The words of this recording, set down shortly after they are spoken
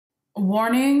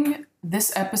Warning,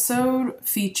 this episode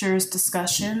features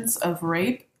discussions of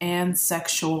rape and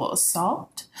sexual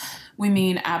assault. We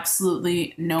mean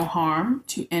absolutely no harm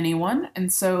to anyone,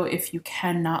 and so if you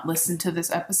cannot listen to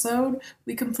this episode,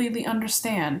 we completely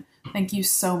understand. Thank you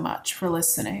so much for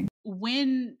listening.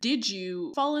 When did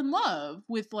you fall in love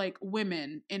with like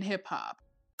women in hip hop?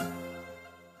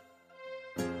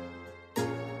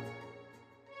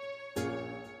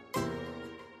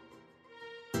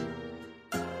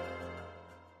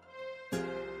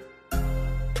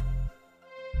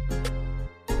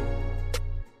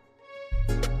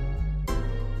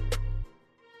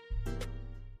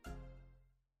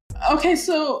 Okay,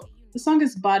 so the song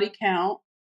is Body Count.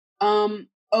 Odunsi.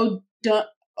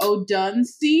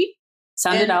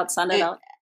 Sound it out.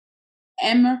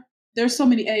 There's so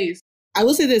many A's. I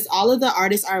will say this, all of the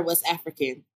artists are West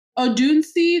African.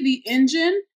 Odunsi, The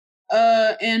Engine,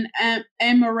 and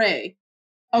Amare.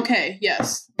 Okay,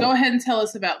 yes. Go ahead and tell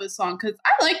us about this song, because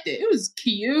I liked it. It was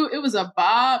cute. It was a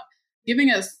bop, giving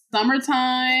us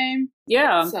summertime.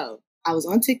 Yeah. So, I was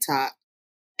on TikTok,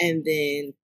 and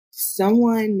then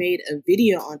someone made a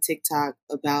video on TikTok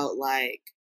about, like,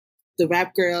 the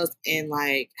rap girls and,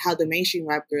 like, how the mainstream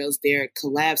rap girls, their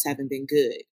collabs haven't been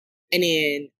good. And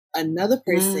then another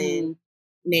person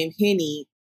named Henny,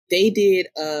 they did,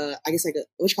 I guess, like,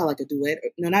 what you call, like, a duet?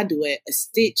 No, not duet. A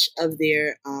stitch of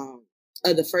their,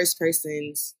 of the first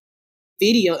person's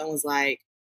video, and was like,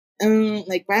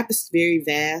 rap is very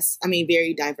vast. I mean,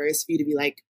 very diverse for you to be,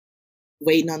 like,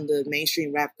 waiting on the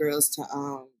mainstream rap girls to,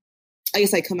 I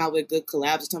guess, like, come out with good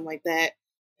collabs or something like that.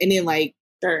 And then, like,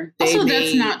 sure. Also,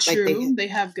 that's not true. Like, they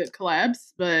have good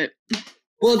collabs, but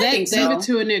well, give it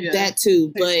to a nigga. That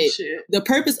too, but the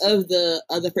purpose of the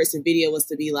other person video was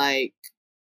to be like,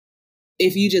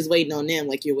 if you just waiting on them,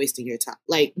 like, you're wasting your time.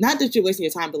 Like, not that you're wasting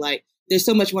your time, but like, there's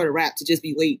so much more to rap to just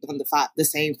be waiting on the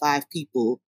same five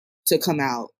people to come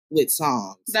out with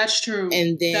songs. That's true.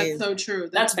 And then that's so true.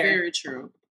 That's very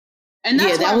true. And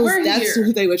that's that's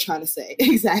what they were trying to say.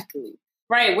 Exactly.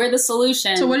 Right, we're the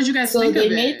solution. So what did you guys think of it? So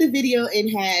they made the video and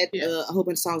had a whole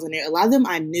bunch of songs on there. A lot of them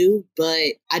I knew,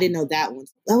 but I didn't know that one.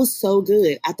 That was so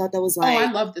good. I thought that was like... Oh,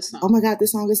 I love this song. Oh my God,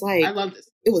 this song is like... I love this.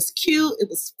 It was cute. It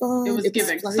was fun. It was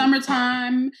giving.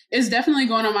 Summertime is definitely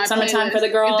going on my Summertime playlist. for the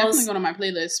girls. It's definitely going on my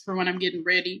playlist for when I'm getting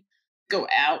ready to go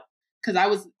out. Because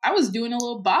I was doing a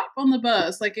little bop on the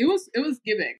bus. Like, it was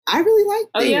giving. I really liked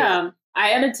it. Oh, yeah.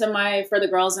 I added to my For the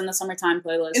Girls in the Summertime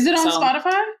playlist. Is it on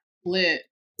Spotify? Lit.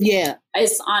 Yeah.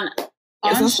 It's on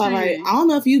Spotify. I don't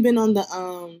know if you've been on the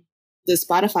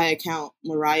Spotify account,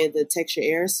 Mariah, the Texture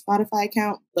Air Spotify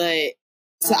account, but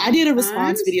so I did a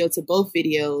response video to both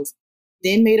videos,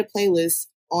 then made a playlist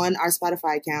on our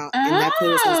Spotify account, and that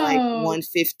playlist has like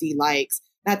 150 likes.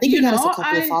 And I think you got us a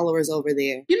couple of followers over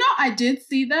there. You know, I did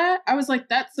see that. I was like,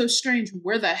 that's so strange.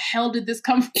 Where the hell did this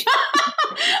come from?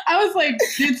 I was like,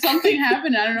 did something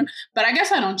happen? I don't know. But I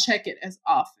guess I don't check it as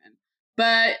often.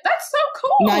 But that's so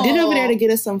cool. No, I did over there to get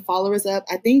us some followers up.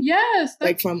 I think, yes,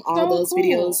 like from all those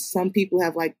videos, some people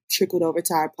have like trickled over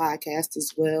to our podcast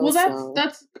as well. Well,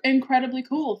 that's incredibly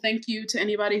cool. Thank you to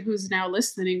anybody who's now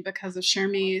listening because of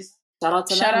Shermie's. Shout out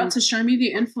to Shermie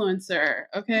the influencer.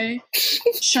 Okay,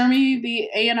 Shermie the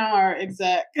A&R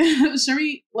exec.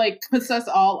 Shermie like puts us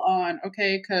all on.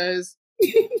 Okay, because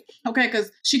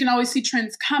she can always see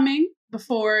trends coming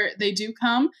before they do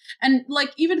come. And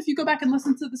like, even if you go back and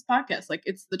listen to this podcast, like,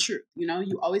 it's the truth, you know,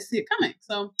 you always see it coming.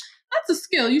 So that's a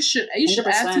skill you should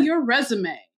add to your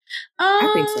resume.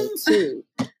 I think so too.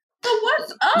 So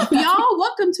what's up, y'all?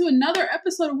 Welcome to another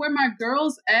episode of Where My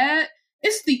Girls At.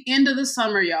 It's the end of the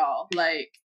summer, y'all.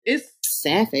 Like, it's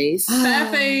sad face, but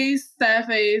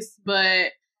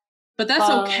that's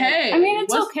okay. I mean,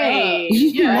 it's okay.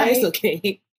 Yeah, right? It's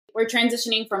okay. We're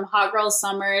transitioning from hot girl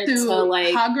summer to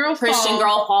like hot girl Christian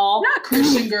girl fall. Not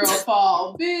Christian girl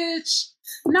fall, bitch.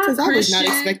 Not Christian. I was not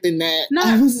expecting that.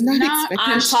 I was not expecting.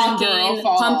 I'm talking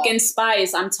pumpkin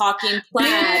spice. I'm talking plaid.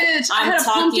 Bitch, I had a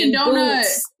pumpkin donut.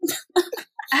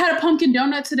 I had a pumpkin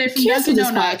donut today from Dunkin'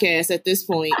 Donuts. Podcast at this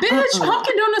point. Bitch,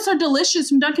 pumpkin donuts are delicious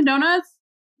from Dunkin' Donuts.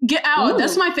 Get out. Ooh.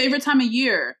 That's my favorite time of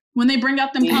year. When they bring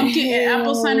out them pumpkin and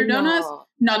apple cider donuts.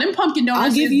 No, them pumpkin donuts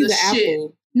I'll give is you the shit.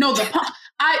 Apple. No,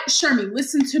 Shermie,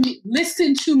 listen to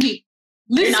me.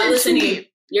 You're not listening.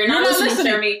 You're not listening,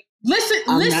 Shermie. Listen.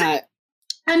 Not.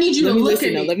 I need you to look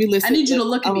at me. Let me listen. I need you to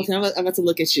look at me. I'm about to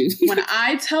look at you. When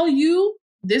I tell you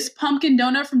this pumpkin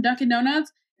donut from Dunkin'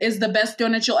 Donuts is the best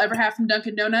donut you'll ever have from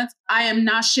Dunkin' Donuts, I am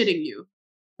not shitting you.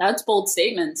 That's bold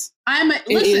statements.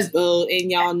 It is bold, and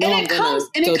y'all know I'm gonna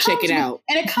go check it out.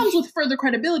 And it comes with further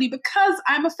credibility because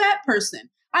I'm a fat person.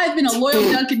 I've been a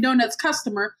loyal Dunkin' Donuts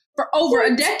customer for over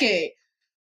a decade.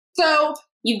 So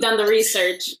you've done the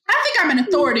research. I think I'm an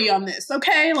authority on this,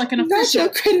 okay? Like an official. Not your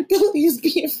credibility is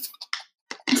being. Is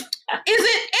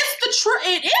it? It's the truth.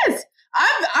 It is.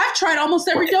 I've tried almost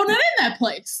every donut in that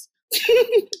place,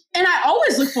 and I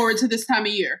always look forward to this time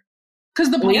of year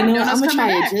because the donuts I'm gonna try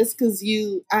back. it just because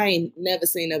I ain't never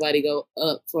seen nobody go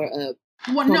up for a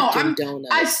donut.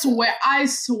 I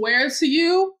swear to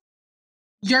you,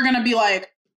 you're gonna be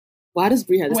like, why does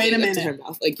Brie have to wait a minute? To her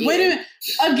mouth again? Wait a minute,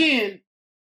 again.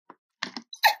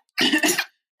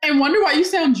 And wonder why you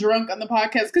sound drunk on the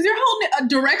podcast because you're holding it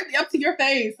directly up to your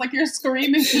face, like you're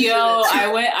screaming. Yo,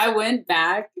 I went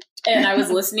back and I was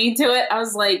listening to it. I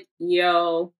was like,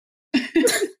 yo,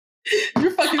 you're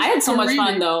fucking. I had so much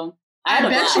fun though. I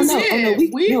bet you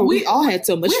did. We all had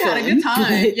so much fun. We had a good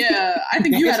time. Yeah, I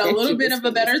think you had a little bit of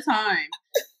a better time.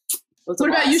 What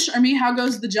about you, Sharmi? How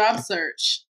goes the job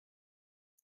search?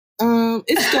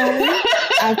 It's going.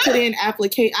 I've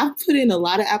put in a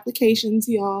lot of applications,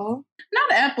 y'all.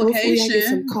 Not application. Hopefully I get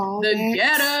some call the backs.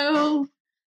 Ghetto.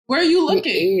 Where are you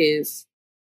looking? It is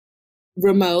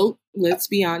remote. Let's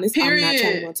be honest. Period. I'm not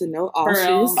trying to go to no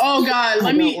office. Oh God,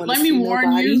 let me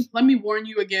warn you. Let me warn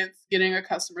you against getting a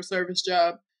customer service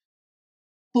job.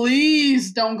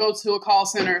 Please don't go to a call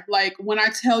center. Like when I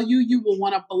tell you, you will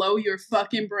want to blow your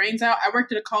fucking brains out. I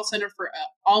worked at a call center for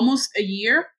almost a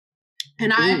year.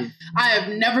 And I have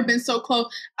never been so close.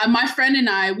 My friend and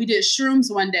I, we did shrooms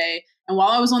one day. And while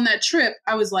I was on that trip,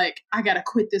 I was like, I got to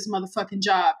quit this motherfucking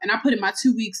job. And I put in my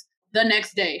 2 weeks the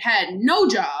next day. Had no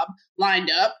job lined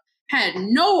up. Had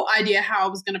no idea how I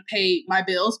was going to pay my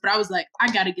bills. But I was like,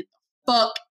 I got to get the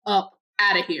fuck up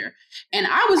out of here. And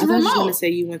I was remote. I was going to say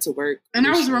you went to work. And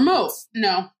I was remote.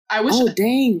 No. I wish. Oh,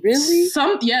 dang, really?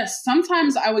 Yes.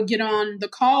 Sometimes I would get on the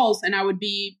calls and I would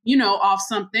be, off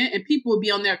something and people would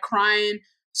be on there crying,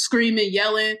 screaming,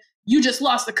 yelling. You just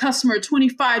lost a customer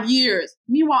 25 years.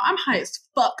 Meanwhile, I'm high as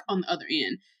fuck on the other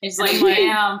end. It's like,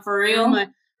 damn, for real?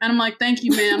 I'm like, thank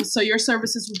you, ma'am. So your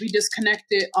services will be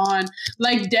disconnected on,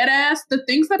 like, dead ass. The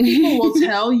things that people will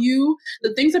tell you,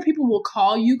 the things that people will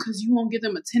call you because you won't give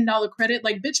them a $10 credit.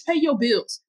 Like, bitch, pay your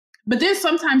bills. But then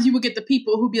sometimes you will get the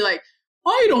people who be like,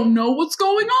 I don't know what's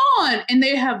going on. And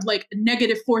they have like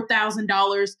negative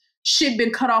 $4,000. Shit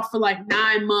been cut off for like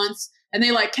 9 months. And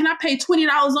they like, can I pay $20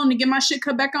 on to get my shit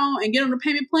cut back on and get on the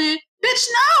payment plan? Bitch,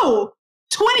 no.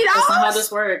 $20? That's not how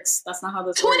this works. $20?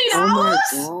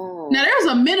 Oh now there's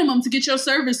a minimum to get your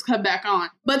service cut back on.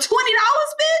 But $20,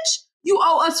 bitch? You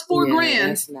owe us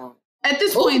 $4,000. At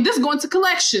this point, this is going to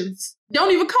collections.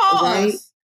 Don't even call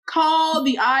us. Call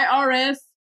the IRS,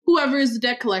 whoever is the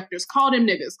debt collectors. Call them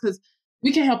niggas because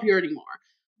we can't help you anymore.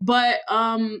 But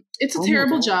it's a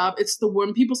terrible job. It's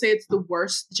when people say it's the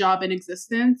worst job in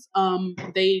existence,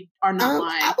 they are not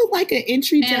lying. I would like an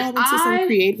entry job into some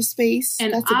creative space.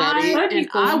 And that's about it. And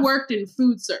I worked in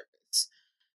food service.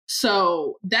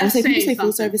 So that's saying people say something.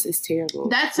 Food service is terrible.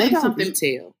 That's saying something.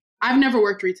 Retail? I've never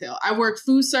worked retail. I've worked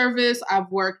food service. I've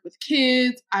worked with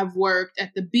kids. I've worked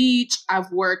at the beach.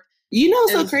 I've worked.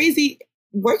 So crazy.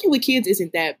 Working with kids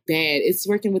isn't that bad. It's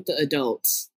working with the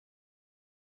adults.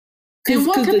 In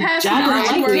what capacity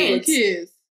are you working with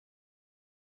kids?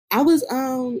 I was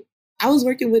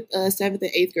working with 7th and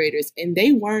 8th graders, and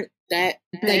they weren't that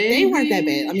they weren't that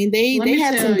bad. I mean, they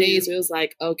had some days where it was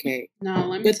like, okay. No,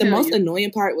 let me But the most annoying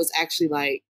part was actually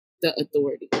like the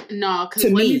authority. No, because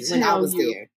to me when I was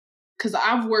there. Because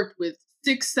I've worked with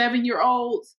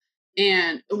 6-7-year-olds,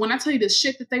 and when I tell you the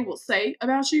shit that they will say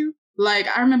about you, like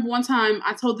I remember one time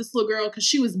I told this little girl because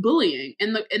she was bullying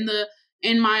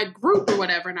in my group or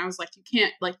whatever. And I was like, you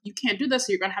can't do this.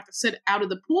 So you're going to have to sit out of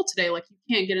the pool today. Like you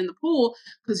can't get in the pool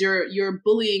because you're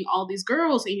bullying all these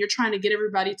girls and you're trying to get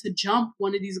everybody to jump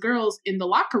one of these girls in the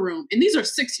locker room. And these are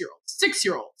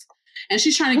 6-year-olds. And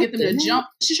she's trying to get them to jump.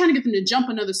 She's trying to get them to jump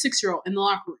another 6-year-old in the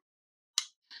locker room.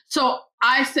 So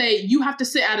I say, you have to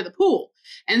sit out of the pool.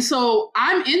 And so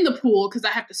I'm in the pool because I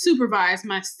have to supervise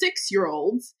my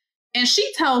 6-year-olds. And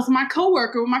she tells my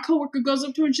coworker, when my coworker goes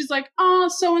up to her and she's like, oh,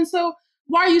 so-and-so,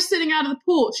 why are you sitting out of the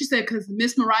pool? She said, because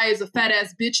Miss Mariah is a fat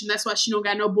ass bitch and that's why she don't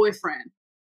got no boyfriend.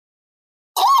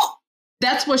 Oh!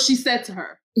 That's what she said to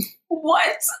her.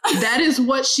 What? That is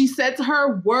what she said to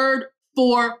her, word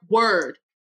for word.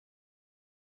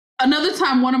 Another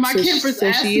time, one of my campers asked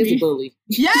me. So she is a bully.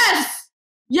 Yes!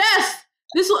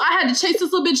 I had to chase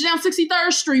this little bitch down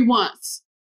 63rd Street once.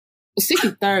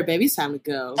 63rd, baby, it's time to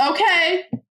go. Okay.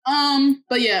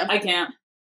 But yeah. I can't.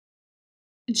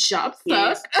 Job suck.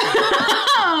 Yes.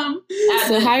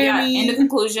 So hire me. In the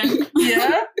conclusion.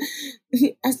 Yeah.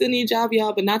 I still need a job,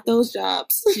 y'all, but not those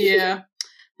jobs. Yeah.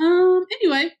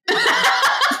 Anyway.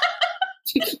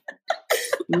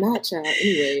 Not child.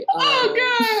 Anyway. Oh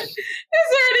God. Is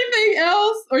there anything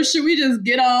else, or should we just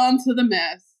get on to the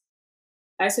mess?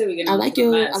 I say we get I on like to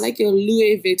the your mess. I like your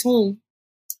Louis Vuitton.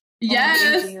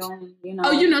 Yes.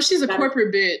 You know, she's a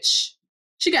corporate bitch.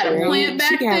 She got a plant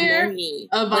back there. Money.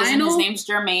 A vinyl. Listen, his name's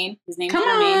Jermaine. Come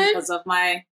on. Because of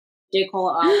my J.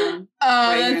 Cole album.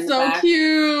 Oh, that's so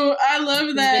cute. I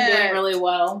love that. He's been doing really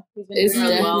well. It's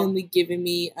definitely giving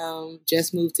me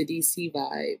just moved to DC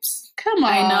vibes. Come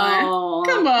on. I know.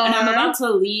 Come on. And I'm about to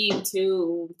leave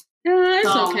too. It's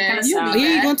okay. Are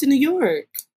you going to New York?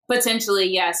 Potentially,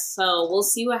 yes. So we'll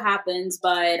see what happens,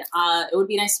 but it would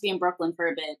be nice to be in Brooklyn for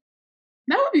a bit.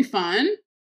 That would be fun.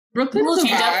 Brooklyn will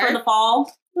change up for the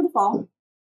fall.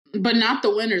 But not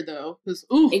the winter though, because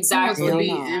exactly.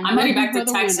 I'm heading back to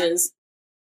Texas.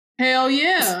 Winter. Hell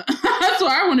yeah, that's where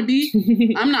I want to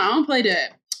be. I don't play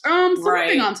that. So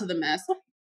moving on to the mess.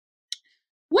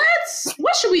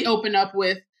 What should we open up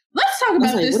with? Let's talk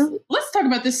about this. Let's talk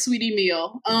about this sweetie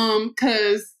meal.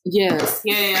 Cause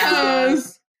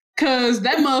Cause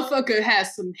that motherfucker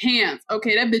has some hands.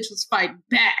 Okay, that bitch was fighting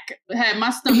back. Had my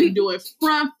stomach doing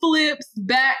front flips,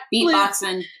 back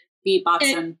beatboxing.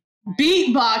 Beatboxing.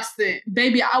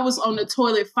 Baby, I was on the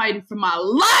toilet fighting for my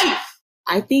life.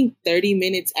 I think 30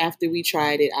 minutes after we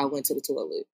tried it, I went to the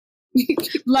toilet.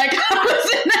 Like I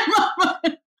was in that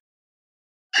motherfucker.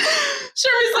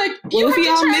 Sherry's like, well, if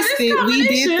y'all missed it, we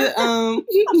did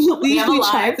the we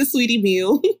tried the sweetie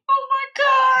meal. Oh my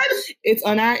God. It's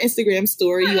on our Instagram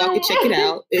story. You all can check it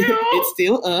out. It's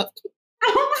still up.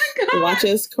 Oh my God. Watch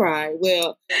us cry.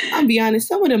 Well, I'll be honest,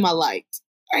 some of them I liked.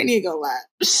 I ain't even gonna lie.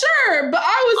 Sure, but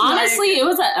I was honestly, it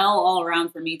was an L all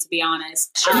around for me, to be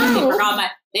honest. Sure.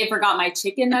 They forgot my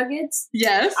chicken nuggets.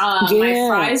 Yes. My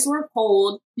fries were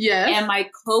cold. Yes. And my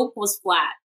Coke was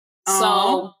flat.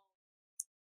 So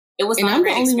it was. And not I'm a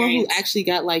great the only experience. one who actually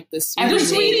got like the sweetie. The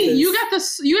sweetie, you got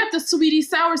the sweetie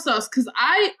sour sauce because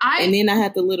I and then I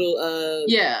had the little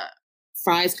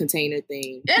fries container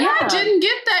thing. And I didn't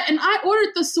get that. And I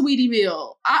ordered the sweetie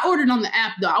meal. I ordered on the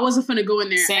app though. I wasn't finna go in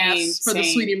there and ask for the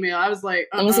sweetie meal. I was like,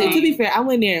 I'm gonna say, to be fair, I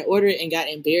went there and ordered and got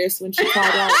embarrassed when she called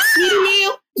out sweetie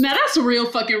meal. Now that's real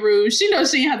fucking rude. She knows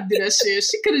she ain't have to do that shit.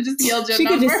 She could have just yelled your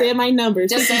number. She could just said my number.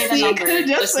 Just say the number. Could have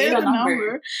just said the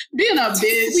number. Being a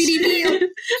bitch. Sweetie meal. Now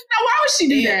why would she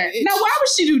do that? Bitch. Now why would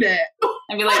she do that?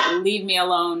 I'd be like, leave me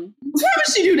alone. Why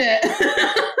would she do that?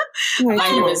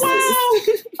 Mind your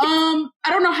business. I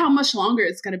don't know how much longer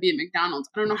it's gonna be at McDonald's.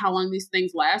 I don't know how long these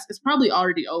things last. It's probably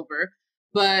already over.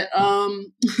 But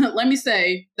let me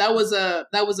say that was a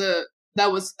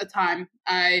time.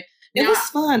 It was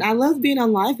fun. I love being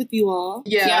on live with you all.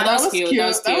 Yeah, that was cute.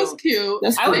 That was cute.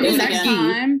 That's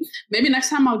maybe next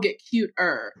time I'll get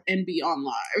cuter and be on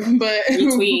live. But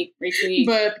retweet.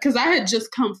 But because I had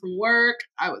just come from work,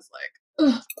 I was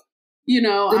like, ugh. You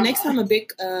know, next time a big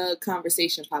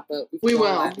conversation pop up, we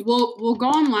will. We'll go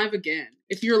on live again.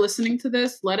 If you're listening to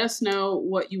this, let us know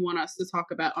what you want us to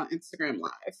talk about on Instagram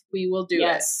Live. We will do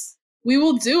it. We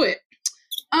will do it.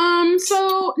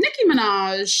 So Nicki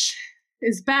Minaj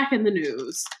is back in the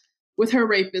news with her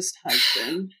rapist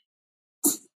husband.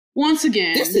 Once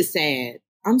again. This is sad.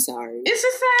 I'm sorry. Is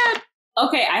it sad?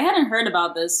 Okay, I hadn't heard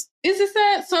about this. Is it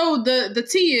sad? So the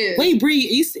tea is... Wait,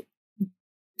 Bree,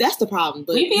 that's the problem.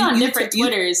 But we be on different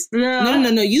Twitters. No.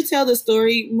 You tell the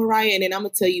story, Mariah, and then I'm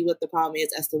going to tell you what the problem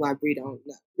is as to why Bree don't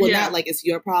know. Well, not like it's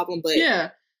your problem, but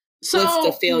so, what's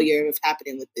the failure of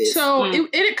happening with this? So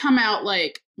it had come out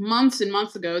like months and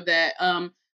months ago that...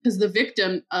 because the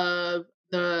victim of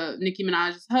the Nicki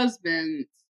Minaj's husband's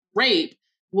rape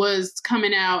was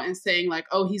coming out and saying like,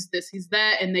 oh, he's this, he's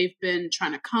that. And they've been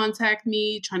trying to contact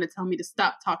me, trying to tell me to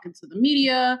stop talking to the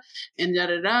media and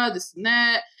this and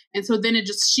that. And so then it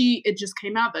just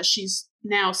came out that she's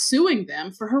now suing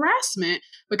them for harassment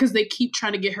because they keep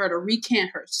trying to get her to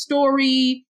recant her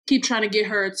story, keep trying to get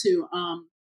her to,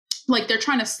 they're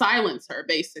trying to silence her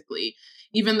basically,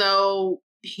 even though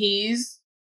he's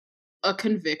a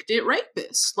convicted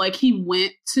rapist. Like, he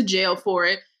went to jail for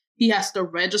it. He has to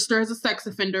register as a sex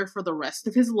offender for the rest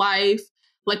of his life.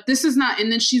 Like, this is not...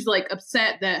 And then she's, like,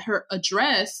 upset that her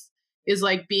address is,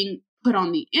 like, being put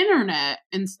on the internet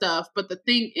and stuff. But the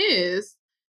thing is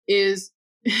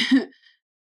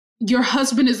your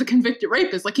husband is a convicted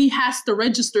rapist. Like, he has to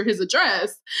register his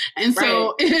address. And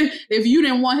so if you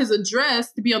didn't want his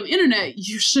address to be on the internet,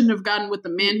 you shouldn't have gotten with the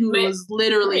man who was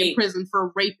literally in prison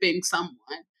for raping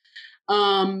someone.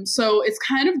 So it's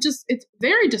kind of it's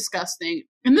very disgusting.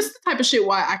 And this is the type of shit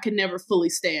why I can never fully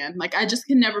stand. Like, I just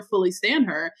can never fully stand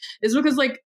her. Is because,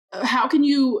 like, how can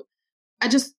you,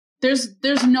 there's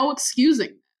no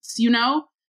excusing this, you know?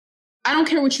 I don't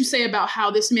care what you say about how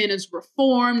this man is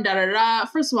reformed, da da da.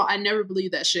 First of all, I never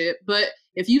believe that shit. But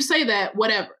if you say that,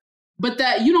 whatever. But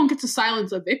that you don't get to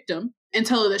silence a victim and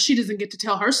tell her that she doesn't get to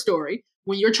tell her story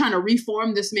when you're trying to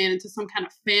reform this man into some kind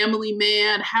of family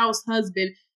man, house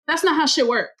husband. That's not how shit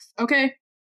works, okay?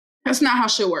 That's not how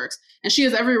shit works. And she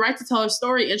has every right to tell her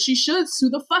story, and she should sue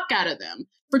the fuck out of them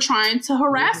for trying to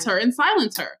harass her and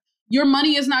silence her. Your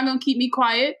money is not going to keep me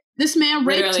quiet. This man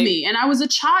raped me, and I was a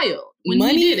child when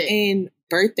he did it. And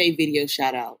birthday video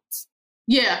shout outs.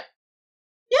 Yeah.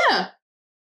 Yeah.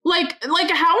 Like,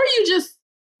 how are you just,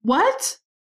 what?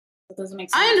 That doesn't make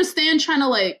sense. I understand trying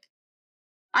to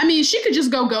I mean, she could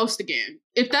just go ghost again.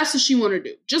 If that's what she want to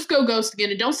do. Just go ghost again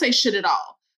and don't say shit at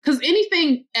all. Because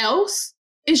anything else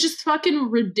is just fucking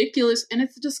ridiculous and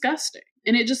it's disgusting.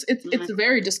 And it's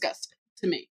very disgusting to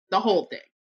me. The whole thing.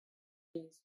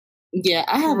 Yeah,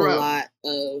 I have a lot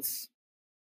of...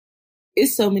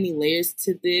 It's so many layers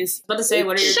to this. What to say?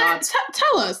 What are your thoughts?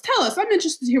 Tell us. I'm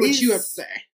interested to hear what you have to say.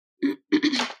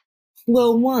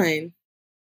 Well, one,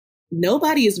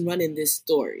 nobody is running this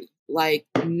story. Like,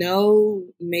 no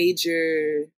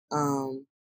major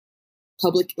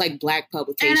Black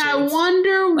publications. And I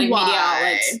wonder why. Media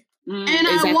outlets. And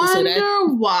exactly. I wonder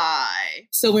why.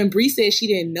 So when Bree said she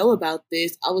didn't know about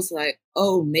this, I was like,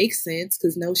 oh, makes sense,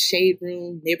 because no shade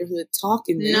room, neighborhood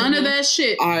talking. None of that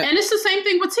shit. And it's the same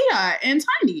thing with T.I. and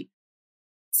Tiny.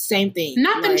 Same thing.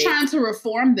 Not them trying to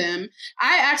reform them.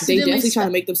 They definitely trying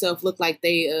to make themselves look like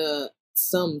they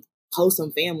some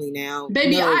wholesome family now.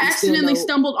 Baby, I accidentally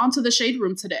stumbled onto the shade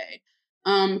room today.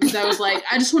 Because I was like,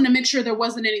 I just want to make sure there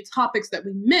wasn't any topics that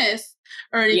we missed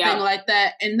or anything like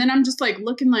that. And then I'm just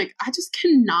looking I just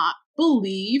cannot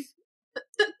believe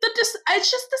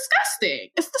it's just disgusting.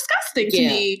 It's disgusting to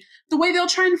me the way they'll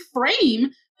try and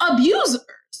frame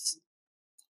abusers.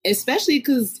 Especially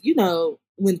because,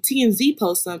 when TMZ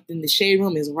posts something, the shade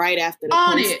room is right after the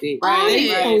post it.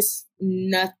 They post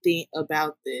nothing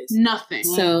about this. Nothing.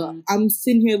 So I'm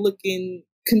sitting here looking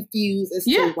confused as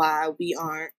to why we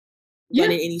aren't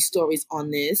running any stories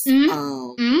on this.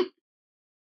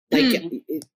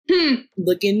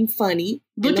 Looking funny.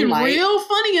 Looking real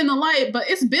funny in the light, but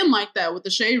it's been like that with the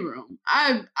shade room.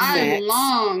 I've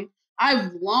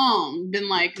long been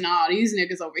like, nah, these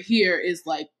niggas over here is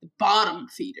the bottom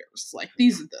feeders.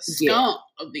 These are the scum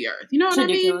of the earth. You know what I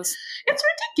mean? It's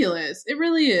ridiculous. It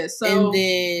really is. So, and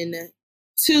then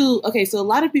so a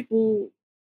lot of people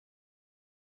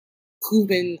who've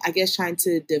been, I guess, trying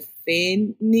to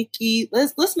defend Nicki.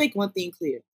 Let's make one thing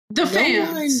clear. The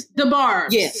fans, the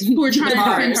bars, who are trying to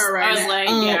defend her right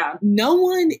now. No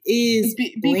one is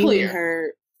blaming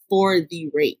her for the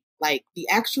rape. The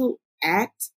actual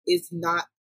act is not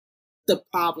the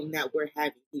problem that we're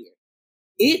having here.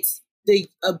 It's the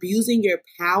abusing your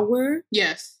power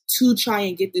to try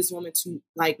and get this woman to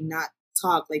not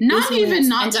talk. Not even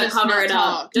not just cover it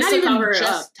up. Just to cover it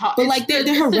up. Talk. But they're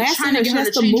harassing her. She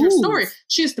has to move. Her story.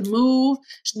 She has to move.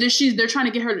 They're trying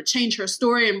to get her to change her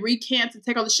story and recant and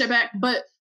take all the shit back. But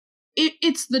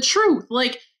it's the truth.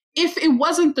 If it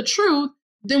wasn't the truth,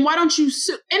 then why don't you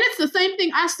sue? And it's the same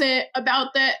thing I said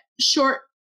about that short,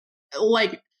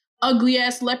 ugly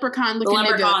ass leprechaun looking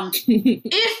nigga.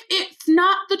 If it's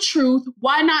not the truth,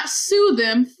 why not sue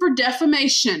them for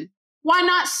defamation? Why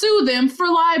not sue them for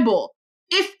libel?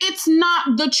 If it's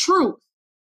not the truth.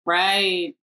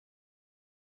 Right.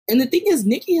 And the thing is,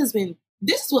 Nicki has been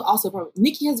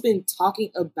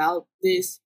talking about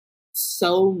this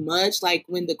so much,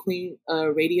 when the Queen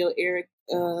radio era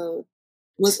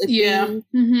was a thing.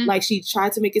 Mm-hmm. She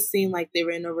tried to make it seem like they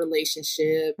were in a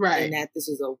relationship, and that this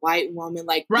was a white woman.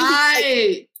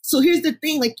 So here's the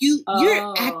thing,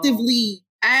 you're actively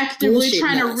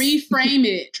trying to reframe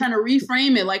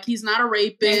it like he's not a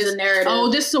rapist. Oh,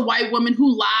 this is a white woman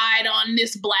who lied on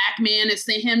this black man and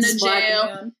sent him to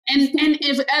jail. And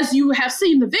if, as you have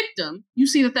seen the victim, you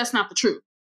see that that's not the truth.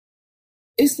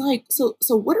 It's so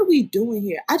what are we doing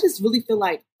here? I just really feel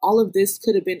like all of this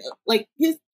could have been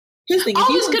here's the thing.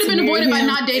 All this could have been avoided by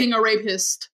not dating a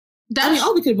rapist.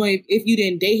 All we could have avoided if you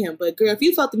didn't date him. But girl, if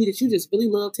you felt to me that you just really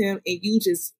loved him and you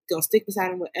just gonna stick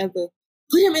beside him, whatever,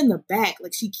 put him in the back.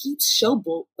 She keeps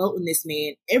showboating this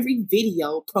man. Every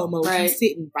video promo, he's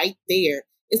sitting right there.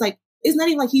 It's it's not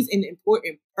even like he's an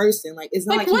important person. It's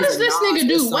not what does this nigga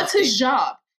do? What's his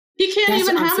job? He can't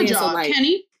even have a job, can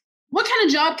he? What kind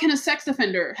of job can a sex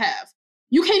offender have?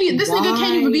 You can't. This nigga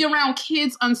can't even be around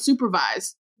kids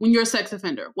unsupervised when you're a sex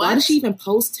offender. What? Why does she even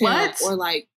post him or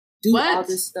do all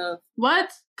this stuff?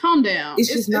 What? Calm down. It's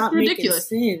just not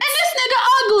ridiculous. Making sense. And this nigga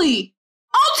ugly.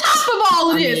 On top of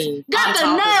all of this, got the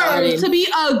nerve to be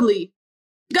ugly.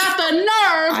 Got the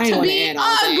nerve to be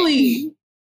ugly.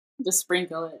 Just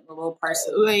sprinkle it, a little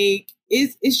parsley. Like,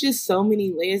 it's just so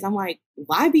many layers. I'm like,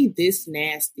 why be this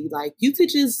nasty? Like, you could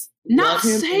just not love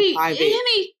him say in private.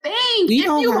 anything We if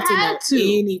don't you have to had know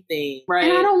to. anything. Right.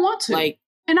 And I don't want to. Like,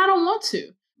 and I don't want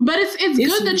to. But it's really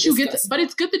good that you disgusting. get to, but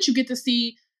it's good that you get to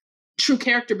see true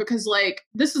character, because like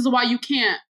this is why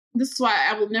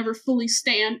I will never fully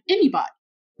stand anybody,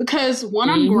 because when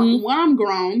I'm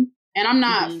grown and I'm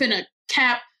not finna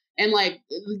cap and like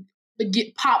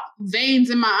get pop veins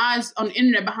in my eyes on the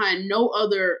internet behind no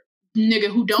other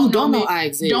nigga who don't know I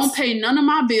exist. Don't pay none of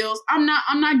my bills. I'm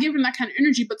not giving that kind of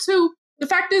energy. But two, the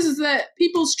fact is that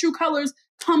people's true colors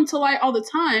come to light all the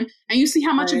time, and you see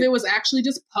how much of it was actually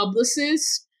just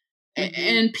publicists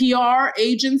and PR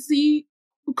agency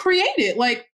created.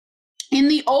 Like in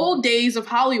the old days of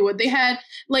Hollywood, they had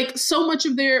like so much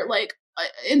of their like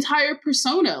entire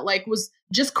persona like was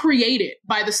just created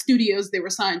by the studios they were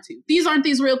signed to. These aren't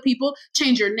these real people.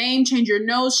 Change your name, change your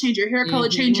nose, change your hair color,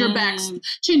 change your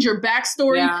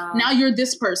backstory. Yeah. Now you're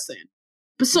this person.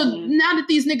 But so now that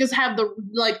these niggas have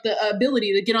the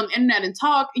ability to get on the internet and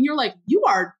talk, and you're like, you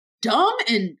are dumb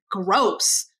and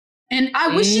gross. And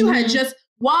I wish you had just,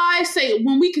 why say it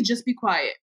when we could just be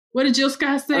quiet? What did Jill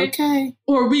Scott say? Okay.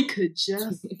 Or we could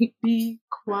just be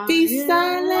quiet. Be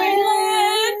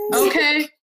silent. Okay.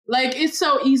 Like, it's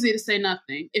so easy to say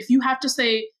nothing. If you have to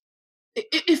say,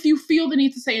 if you feel the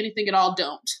need to say anything at all,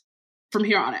 don't. From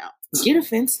here on out. Get a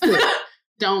Finsta.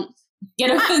 Don't. Get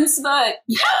a Finsta.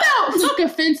 How about fuck a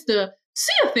Finsta?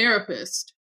 See a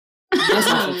therapist. That's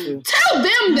also true. Tell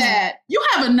them that. You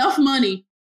have enough money.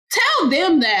 Tell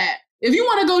them that. If you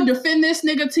want to go defend this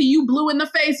nigga till you blue in the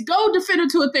face, go defend it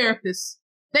to a therapist.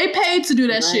 They paid to do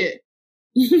that shit.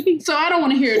 So I don't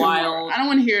want to hear it no more. I don't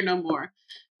want to hear no more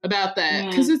about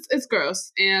that, because it's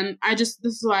gross. And this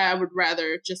is why I would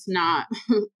rather just not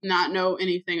know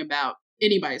anything about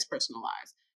anybody's personal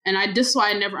lives. And this is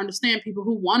why I never understand people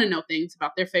who want to know things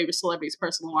about their favorite celebrities'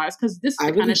 personal lives, because this is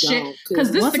the kind of shit. Because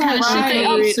this is the kind of shit they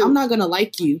up to. I'm not gonna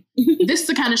like you. This is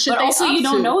the kind of shit but they also up you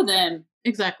don't to. Know them.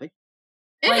 Exactly.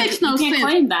 It like, makes no sense. You can't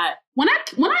claim that. When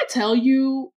I tell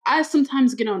you, I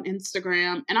sometimes get on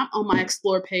Instagram and I'm on my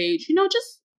explore page,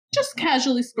 just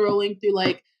casually scrolling through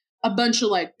like a bunch of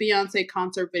like Beyonce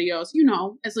concert videos,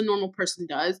 as a normal person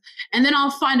does. And then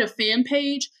I'll find a fan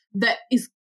page that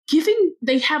is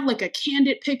they have like a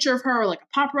candid picture of her or like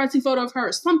a paparazzi photo of her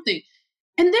or something.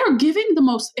 And they're giving the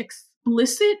most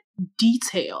explicit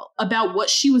detail about what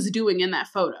she was doing in that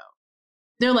photo.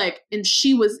 They're like, and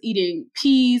she was eating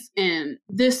peas and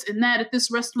this and that at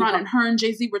this restaurant, and her and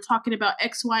Jay-Z were talking about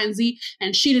X, Y, and Z,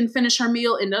 and she didn't finish her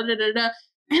meal, and da-da-da-da.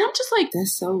 And I'm just like,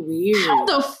 that's so weird. How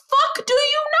the fuck do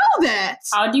you know that?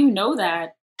 How do you know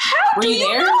that? How do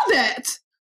you know that?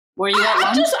 Were you at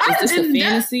lunch? Is this a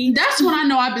fantasy? That's when I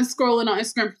know I've been scrolling on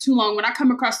Instagram for too long. When I come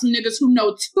across some niggas who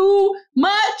know too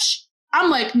much,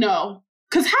 I'm like, no.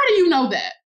 Because how do you know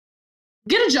that?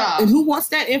 Get a job. And who wants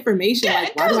that information? Yeah,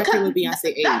 like, why do I care what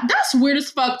Beyonce ate? That's weird as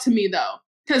fuck to me, though.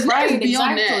 Because niggas be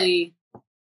on that.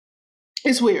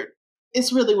 It's weird.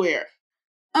 It's really weird.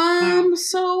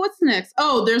 So what's next?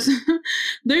 Oh, there's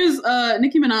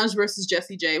Nicki Minaj versus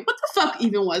Jessie J. What the fuck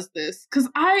even was this? Because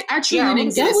I truly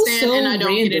didn't get it then, and I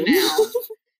don't get it now.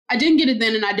 I didn't get it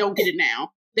then, and I don't get it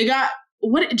now. They got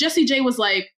what Jessie J was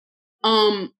like.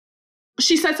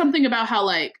 She said something about how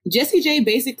like Jessie J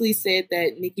basically said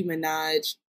that Nicki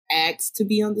Minaj asked to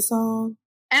be on the song.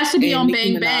 Asked to be on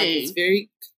Nicki Bang Minaj Bang. is very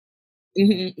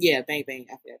yeah, Bang Bang.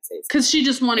 I forgot to say. Because she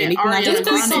just wanted Ariana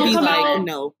Grande. Like,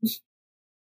 no.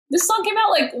 This song came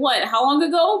out like what? How long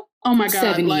ago? Oh my god!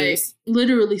 7 like years.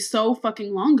 Literally so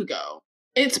fucking long ago.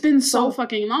 It's been so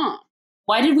fucking long.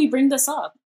 Why did we bring this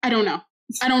up? I don't know.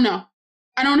 I don't know.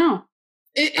 I don't know.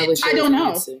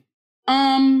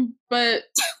 But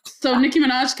so Nicki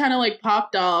Minaj kind of like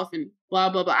popped off and blah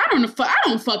blah blah. I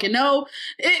don't fucking know.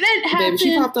 It happened.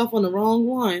 Baby, she popped off on the wrong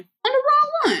one.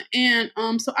 And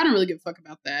so I don't really give a fuck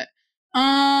about that.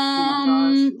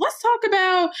 Let's talk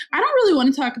about. I don't really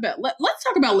want to talk about. Let's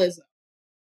talk about Lizzo.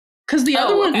 Because the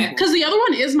other one,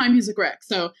 is my music rec.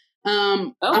 So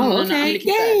okay,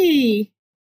 yay!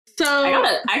 So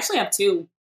I actually have two.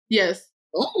 Yes.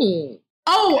 Oh,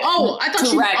 I thought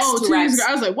two years ago.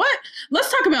 I was like, what? Let's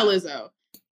talk about Lizzo.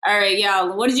 All right, yeah.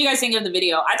 What did you guys think of the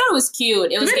video? I thought it was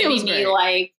cute. It was giving me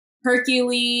like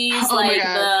Hercules, oh like my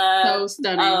God. So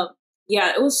stunning.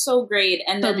 Yeah, it was so great.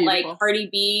 And so then beautiful. like Cardi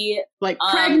B, like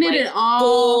pregnant like, and all,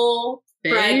 full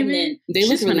pregnant.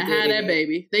 She's gonna have that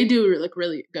baby. They do look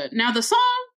really good. Now the song.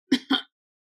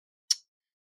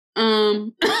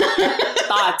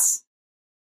 Thoughts.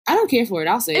 I don't care for it.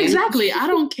 I'll say exactly. I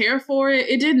don't care for it.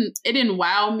 It didn't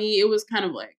wow me. It was kind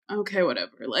of like, okay,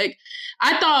 whatever. Like,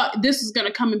 I thought this was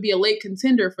gonna come and be a late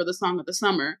contender for the song of the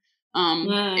summer.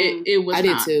 It was. I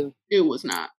did too. It was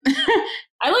not.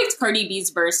 I liked Cardi B's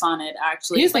verse on it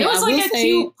actually. It was like a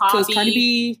cute poppy. Cardi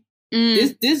B.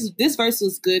 This verse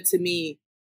was good to me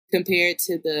compared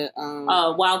to the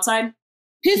Wild Side.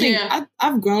 Here's the thing,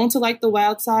 I've grown to like the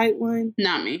Wild Side one.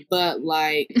 Not me. But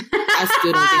like, I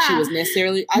still don't think she was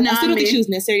necessarily. I still don't think she was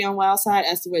necessary on Wild Side.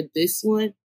 As to where this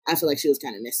one, I feel like she was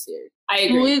kind of necessary. I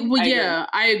agree.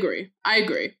 I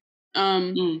agree.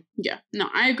 Yeah, no,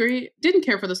 I agree. Didn't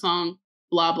care for the song.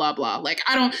 Blah blah blah. Like,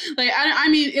 I don't like. I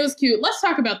mean, it was cute. Let's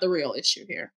talk about the real issue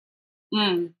here.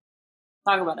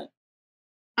 Talk about it.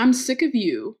 I'm sick of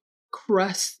you,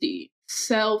 crusty,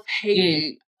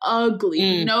 self-hating,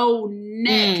 ugly, no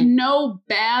neck, no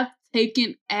bath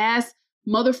taking ass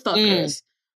motherfuckers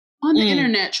on the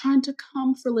internet trying to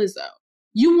come for Lizzo.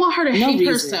 You want her to hate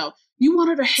herself. You want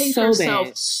her to hate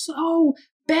herself so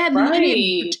badly.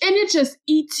 Right. And it just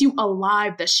eats you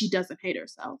alive that she doesn't hate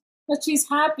herself. That she's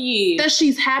happy. That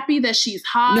she's happy, that she's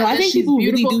hot. No, I think people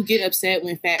beautiful. really do get upset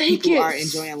when fat people are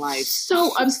enjoying life.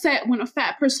 So upset when a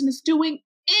fat person is doing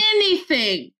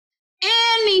anything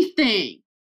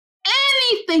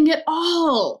at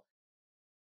all.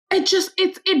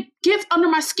 It gets under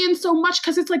my skin so much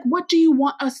because it's like, what do you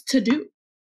want us to do?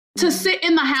 To sit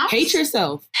in the house? Hate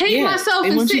yourself. Hate myself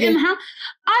and sit in the house?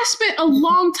 I spent a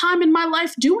long time in my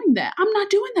life doing that. I'm not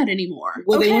doing that anymore.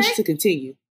 Well, they want you to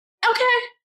continue. Okay.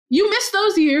 You missed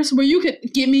those years where you could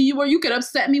where you could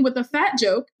upset me with a fat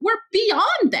joke. We're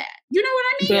beyond that. You know what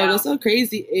I mean? But what's so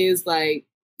crazy is like,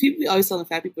 people always telling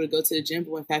fat people to go to the gym,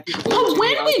 but when fat people go to the gym,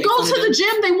 when we go to the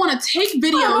gym, they want to take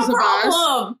videos of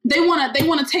us. They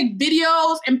want to take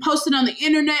videos and post it on the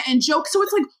internet and joke. So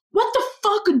it's like, what the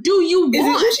fuck do you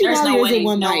want? Is it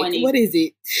one mic? What is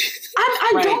it?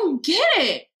 I don't get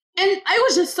it. And it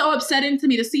was just so upsetting to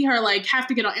me to see her like have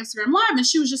to get on Instagram Live, and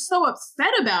she was just so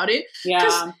upset about it. Yeah,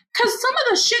 because some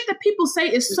of the shit that people say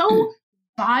is so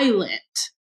violent.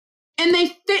 And they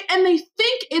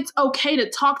think it's okay to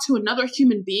talk to another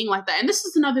human being like that. And this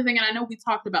is another thing, and I know we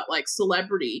talked about like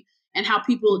celebrity and how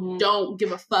people don't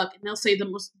give a fuck and they'll say the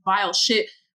most vile shit.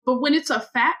 But when it's a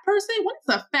fat person, when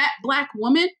it's a fat Black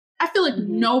woman, I feel like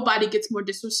nobody gets more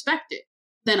disrespected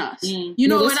than us. You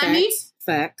know what I mean?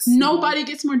 Facts. Nobody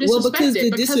gets more disrespected. Well, because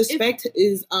the disrespect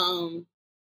is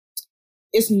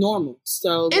it's normal.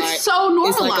 So it's like, so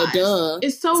normalized. It's like a duh.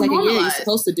 It's so normalized. Yeah, you're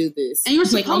supposed to do this. And you're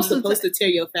like, I'm supposed to tear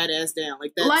your fat ass down.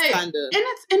 Like, that's like, kind of.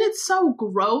 And it's so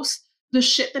gross, the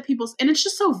shit that people, and it's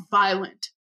just so violent.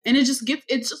 And it just gets,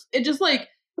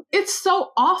 it's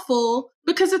so awful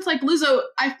because it's like Lizzo,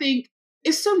 I think,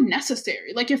 is so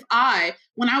necessary. Like, if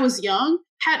when I was young,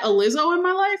 had a Lizzo in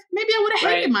my life, maybe I would have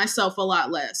hated myself a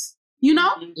lot less. You know?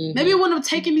 Maybe it wouldn't have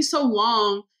taken me so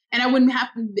long. And I wouldn't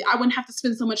have to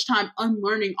spend so much time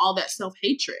unlearning all that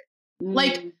self-hatred.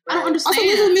 Like, I don't understand. Also,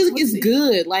 Lizzo music is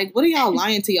good. Like, what are y'all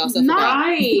lying to yourself about?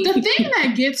 The thing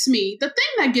that gets me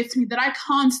that I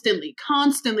constantly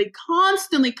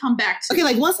come back to. Okay,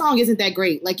 like, one song isn't that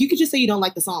great. Like, you could just say you don't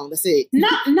like the song. That's it.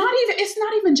 It's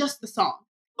not even just the song.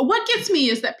 What gets me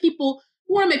is that people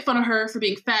want to make fun of her for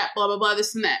being fat, blah, blah, blah,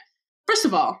 this and that. First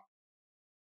of all,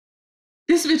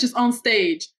 this bitch is on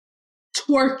stage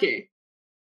twerking,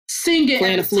 singing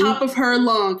at the top of her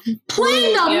lungs,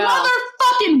 playing a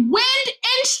motherfucking wind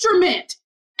instrument,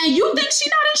 and you think she's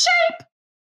not in shape?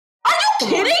 Are you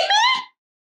kidding me?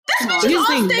 This bitch is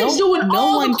on stage doing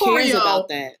all the choreo. No one cares about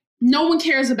that. No one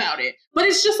cares about it. But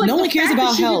it's just like no one cares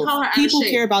about health. People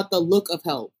care about the look of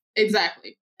health.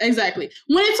 Exactly.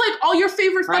 When it's like all your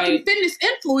favorite fucking fitness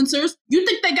influencers, you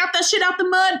think they got that shit out the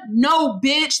mud? No,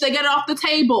 bitch. They got it off the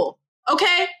table.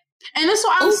 Okay? And that's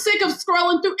why I'm sick of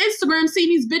scrolling through Instagram, seeing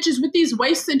these bitches with these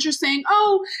waist cinchers saying,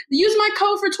 oh, use my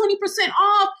code for 20%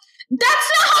 off.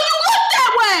 That's not how you look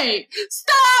that way.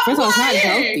 Stop. First of all, it's not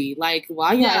healthy. Like,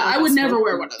 why? I would never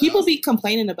wear one of those. People be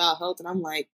complaining about health, and I'm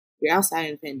like, you're outside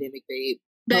in a pandemic, babe.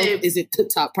 Health isn't the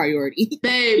top priority.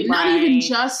 Babe, not even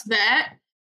just that.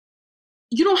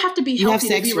 You don't have to be healthy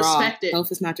to be respected.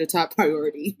 Health is not your top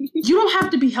priority. You don't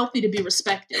have to be healthy to be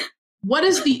respected. What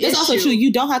is the issue? It's also true.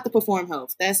 You don't have to perform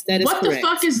health. That is correct. What the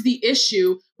fuck is the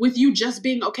issue with you just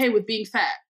being okay with being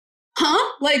fat?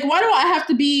 Huh? Like, why do I have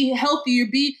to be healthy or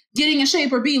be getting in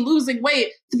shape or be losing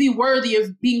weight to be worthy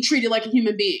of being treated like a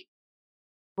human being?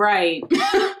 Right. Make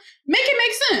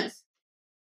it make sense.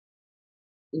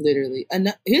 Literally.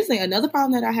 Here's the thing. Another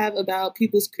problem that I have about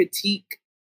people's critique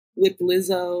with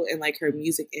Lizzo and like her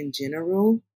music in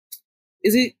general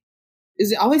is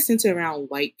is always centered around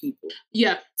white people.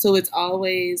 Yeah. So it's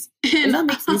always that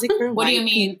makes music for what white do you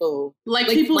mean? people. Like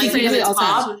people like say it's it's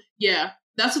pop? Yeah,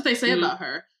 that's what they say about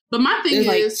her. But my thing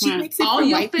is, she makes it all for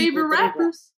your white favorite people,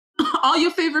 rappers, all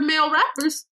your favorite male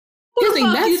rappers, who the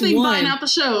fuck do you think buying out the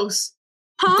shows?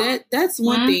 Huh? That's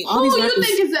one thing. All these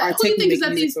rappers are technically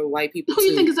making music for white people. Who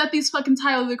you think is at these fucking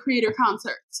Tyler the Creator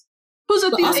concerts? Who's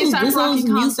at these A$AP Rocky concerts?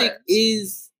 Music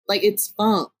is like it's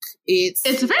funk. It's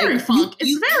very like, funk.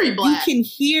 It's very black. You can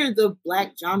hear the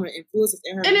black genre influences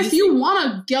in her. And music. if you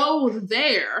want to go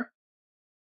there,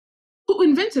 who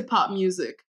invented pop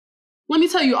music? Let me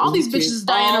tell you, all these bitches is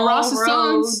Diana Ross's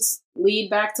sons. Lead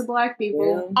back to black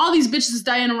people. Yeah. All these bitches is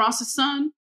Diana Ross's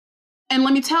son. And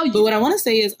let me tell you. But what I want to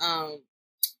say is,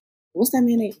 what's that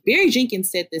man's name? Barry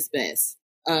Jenkins said this best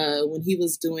when he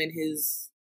was doing his,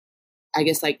 I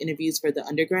guess, like interviews for the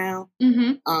Underground.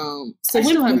 Mm-hmm. So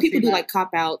when people do like cop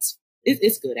outs,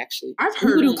 it's good actually. I've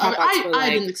heard of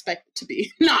I didn't expect it to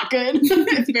be not good.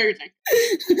 It's very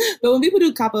dangerous. But when people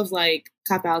do cop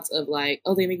outs of like,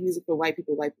 oh, they make music for white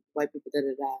people, da da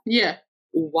da. Yeah.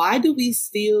 Why do we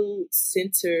still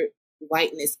center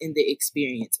whiteness in the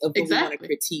experience of when we want to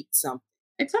critique something?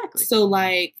 Exactly. So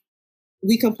like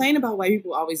we complain about white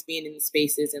people always being in the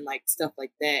spaces and like stuff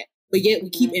like that, but yet we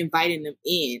keep inviting them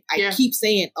in. I keep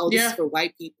saying, oh, this is for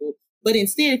white people. But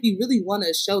instead, if you really want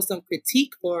to show some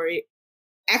critique for it,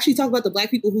 actually talk about the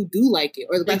black people who do like it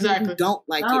or the black people who don't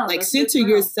like it. Like center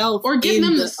yourself or give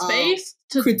them the space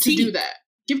to do that.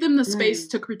 Give them the space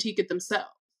to critique it themselves.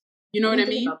 You know what I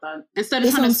mean? Instead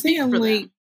of trying to speak for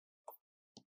them.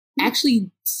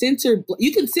 Actually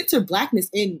you can center blackness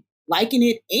in liking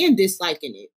it and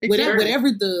disliking it. Exactly.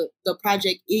 Whatever the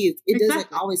project is, it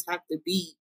doesn't always have to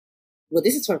be, well,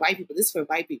 this is for white people, this is for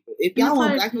white people. If y'all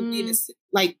want black people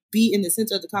to be in the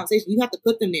center of the conversation, you have to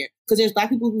put them there. Because there's black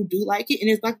people who do like it and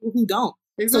there's black people who don't.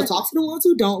 Exactly. So talk to the ones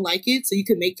who don't like it so you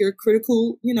can make your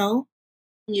critical,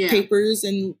 papers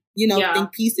and,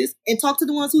 think pieces. And talk to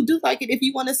the ones who do like it if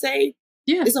you want to say,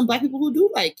 there's some black people who do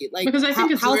like it. Like, because I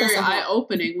think it's very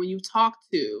eye-opening when you talk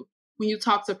to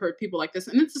people like this.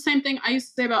 And it's the same thing I used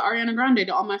to say about Ariana Grande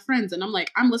to all my friends. And I'm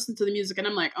like, I'm listening to the music and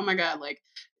I'm like, oh my God, like,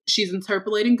 she's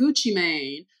interpolating Gucci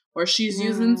Mane, or she's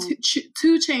using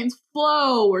 2 Chainz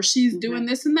flow, or she's doing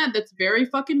this and that. That's very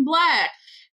fucking black.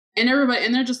 And everybody,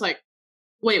 and they're just like,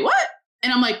 wait, what?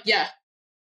 And I'm like, yeah.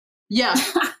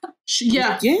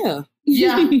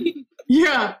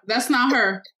 That's not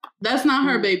her. That's not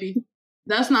her, baby.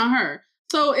 That's not her.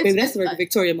 So it's that's the work of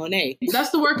Victoria Monet. That's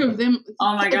the work of them.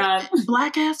 Oh my God.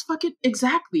 Black ass fucking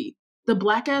exactly. The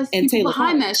black ass and people Taylor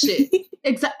behind Hawk. that shit.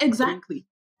 Exactly.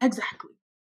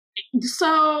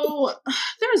 So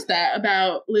there's that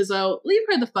about Lizzo. Leave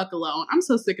her the fuck alone. I'm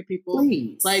so sick of people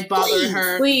bothering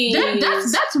her. Please.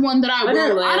 That's one that I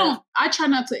will. I try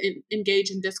not to engage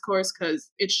in discourse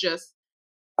because it's just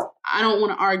I don't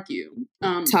want to argue.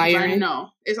 Tiring.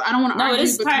 I don't want to argue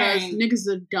because tiring. niggas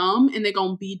are dumb and they're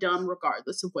gonna be dumb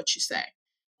regardless of what you say.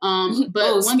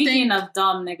 But speaking of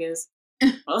dumb niggas,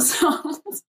 also,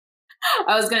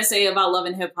 I was gonna say about Love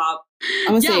and Hip Hop.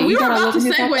 We were about to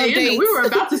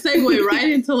segue right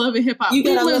into Love and Hip Hop. You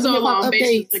got Love and Hip Hop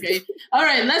updates. Okay. All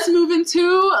right, let's move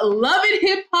into Love and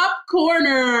Hip Hop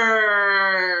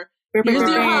Corner.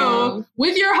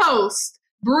 With your host,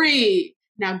 Bree.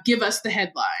 Now give us the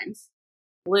headlines.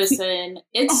 Listen,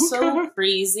 it's so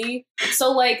crazy. So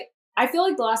like, I feel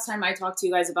like the last time I talked to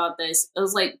you guys about this, it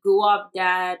was like Guap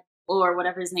Dad or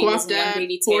whatever his name is, Young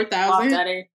Baby Tay,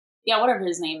 4,000. Yeah, whatever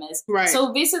his name is. Right.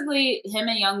 So basically, him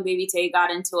and Young Baby Tay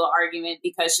got into an argument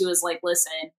because she was like,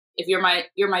 "Listen, if you're my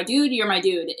dude, you're my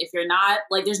dude. If you're not,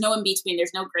 like, there's no in between.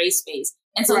 There's no gray space."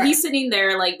 And so he's sitting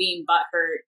there like being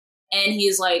butthurt, and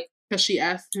he's like, because she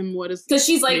asked him what is because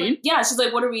she's like, she's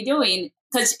like, "What are we doing?"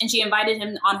 And she invited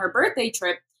him on her birthday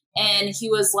trip, and he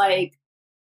was like,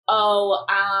 "Oh,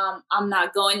 I'm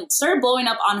not going." Started blowing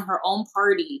up on her own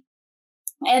party,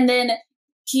 and then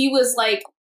he was like,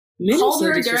 called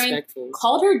her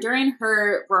during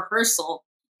her rehearsal,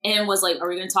 and was like, "Are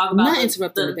we going to talk about?" Not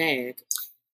interrupting the bag.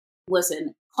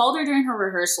 Listen, called her during her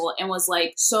rehearsal and was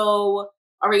like, "So,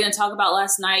 are we going to talk about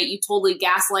last night? You totally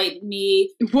gaslighted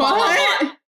me." What? Blah, blah,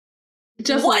 blah.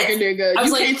 Just like a nigga,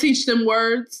 you can't teach them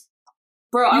words.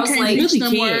 Bro, I was like,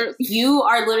 words. You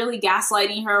are literally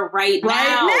gaslighting her right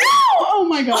now. Oh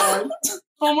my God.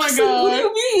 Oh my God. What do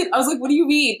you mean? I was like, what do you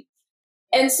mean?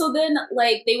 And so then,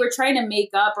 like, they were trying to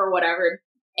make up or whatever.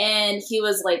 And he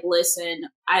was like, listen,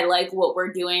 I like what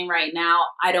we're doing right now.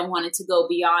 I don't want it to go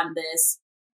beyond this.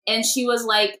 And she was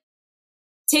like,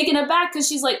 taken aback because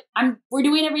she's like, we're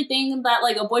doing everything that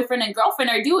like a boyfriend and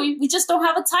girlfriend are doing. We just don't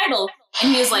have a title.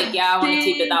 And he was like, yeah, I want to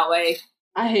keep it that way.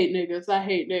 I hate niggas. I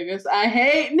hate niggas. I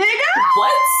hate niggas.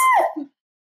 What?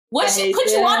 What she put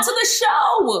you onto the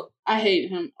show? I hate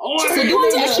him. So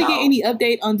did they actually get any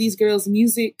update on these girls'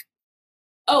 music?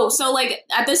 Oh, so like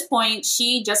at this point,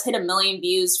 she just hit 1 million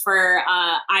views for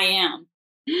I Am.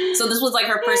 So this was like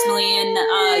her first million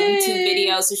YouTube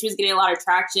video. So she was getting a lot of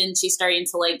traction. She's starting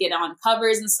to like get on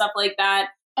covers and stuff like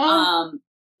that.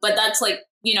 But that's like,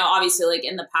 you know, obviously like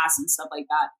in the past and stuff like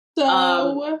that.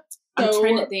 I'm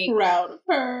trying to think. Proud of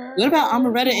her. What about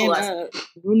Amaretta and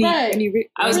Rooney Rich?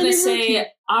 I was going to say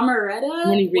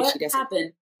Amaretta. What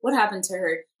happened? What happened to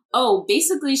her? Oh,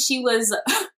 basically she was,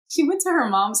 she went to her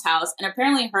mom's house and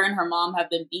apparently her and her mom have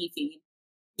been beefing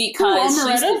because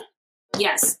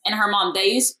yes. And her mom,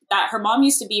 her mom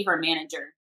used to be her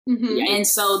manager. Mm-hmm. And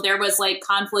so there was like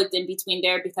conflict in between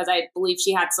there because I believe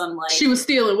she had some like. She was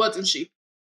stealing, wasn't she?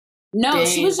 No, Dang,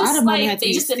 she was just like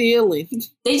they just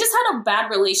had a bad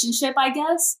relationship, I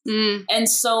guess. And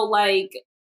so like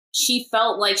she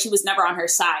felt like she was never on her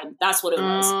side. That's what it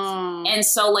was. And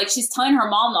so like she's telling her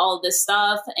mom all of this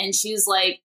stuff and she's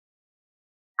like,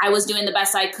 I was doing the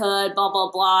best I could, blah,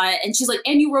 blah, blah. And she's like,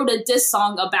 and you wrote a diss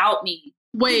song about me.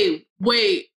 Wait.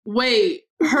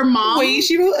 Her mom? Wait,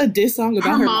 she wrote a diss song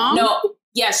about her mom? No.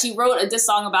 Yeah, she wrote a diss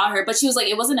song about her, but she was like,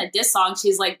 it wasn't a diss song.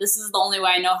 She's like, this is the only way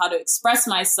I know how to express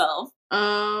myself.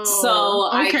 Oh, so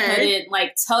I couldn't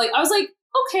like tell you. I was like,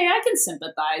 okay, I can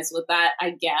sympathize with that,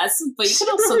 I guess. But you she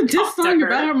can also wrote a diss song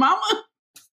about her mama.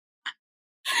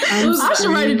 I should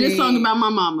write a diss song about my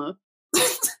mama.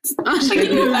 Can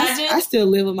you imagine? I still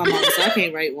live with my mom, so I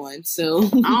can't write one. So I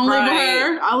don't live with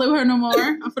her. I don't live with her no more.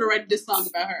 I'm gonna write this song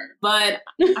about her. But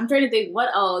I'm trying to think,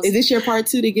 what else? Is this your part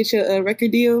 2 to get your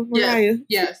record deal, Mariah?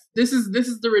 Yes. This is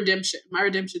the redemption. My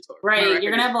redemption tour. Right.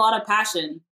 You're gonna have a lot of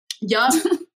passion. Yup.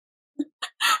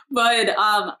 But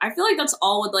I feel like that's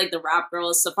all with like the rap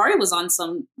girls. Safari was on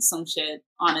some shit,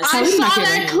 honestly. I saw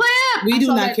that clip. We do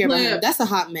not care about him. That's a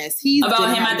hot mess. He's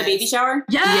about him at the baby shower?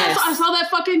 Yes, I saw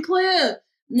that fucking clip.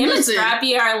 Him and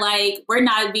Scrappy are like, we're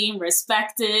not being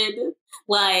respected.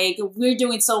 Like, we're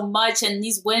doing so much. And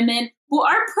these women who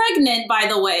are pregnant, by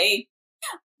the way,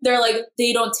 they're like,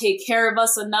 they don't take care of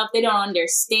us enough. They don't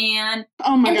understand.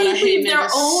 Oh my God, they leave their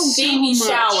own baby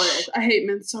shower. I hate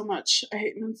men so much. I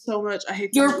hate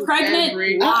You're pregnant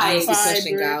wives.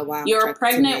 You're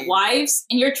pregnant wives,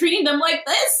 and you're treating them like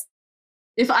this?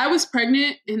 If I was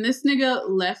pregnant and this nigga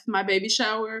left my baby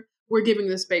shower, we're giving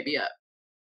this baby up.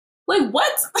 Like,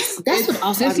 what? That's what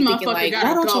also I'm thinking, like,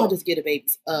 why don't y'all just get a baby?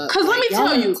 Because let me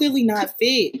tell you, clearly not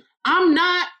fit. I'm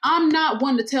not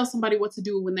one to tell somebody what to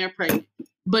do when they're pregnant.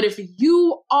 But if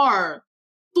you are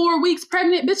 4 weeks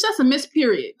pregnant, bitch, that's a missed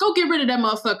period. Go get rid of that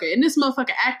motherfucker. And this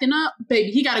motherfucker acting up, baby,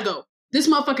 he gotta go. This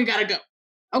motherfucker gotta go.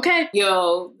 Okay?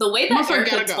 Yo, the way that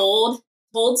Erica told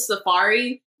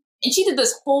Safari, and she did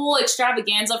this whole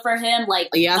extravaganza for him. Like,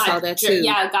 I saw that too.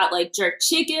 Got like jerk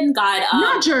chicken, got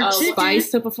not jerk chicken.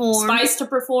 Spice to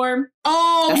perform.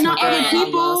 Oh, that's not other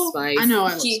people. I know, I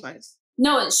love Spice.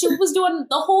 No, she was doing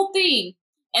the whole thing.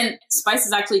 And Spice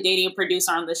is actually dating a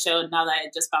producer on the show now that I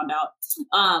just found out.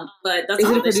 But that's is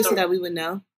it a producer that we would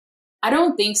know? I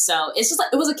don't think so. It's just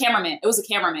like it was a cameraman.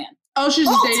 Oh, she's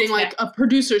just dating like a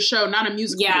producer show, not a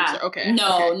music producer. Okay.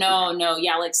 No.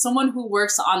 Yeah, like someone who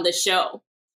works on the show.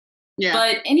 Yeah.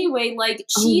 But anyway, like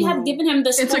she had given him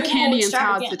this. It's a Candy and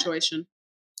Todd situation.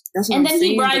 That's what and I'm then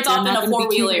saying, he rides off in a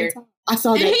 4-wheeler. I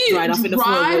saw that he ride off in a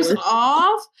 4-wheeler. Drives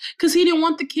off because he didn't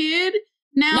want the kid.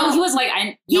 Now, no, he was like,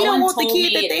 you don't want the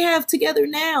kid that they have together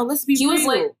now. Let's be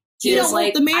real. He was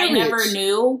like, I never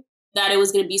knew that it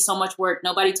was going to be so much work.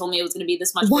 Nobody told me it was going to be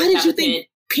this much work. Why did you think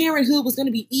parenthood was going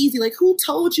to be easy? Like, who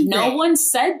told you that? No one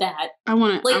said that.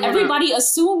 Everybody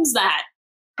assumes that.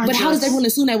 But how does everyone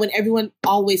assume that when everyone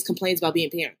always complains about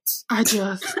being parents? I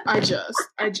just.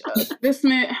 This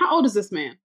man, how old is this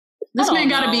man? This man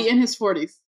got to be in his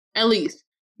 40s, at least.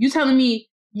 You telling me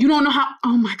you don't know how?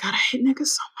 Oh my God, I hate niggas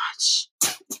so much.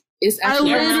 I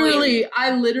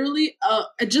literally,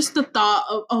 just the thought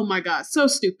of, oh my God, so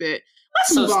stupid.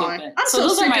 Let's move on. I'm so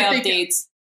those sick are my of updates.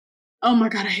 Oh my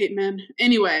God, I hate men.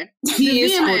 Anyway. He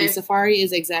is 40. Safari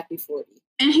is exactly 40.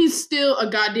 And he's still a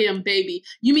goddamn baby.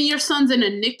 You mean your son's in a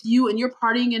NICU and you're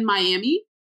partying in Miami?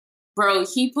 Bro,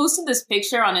 he posted this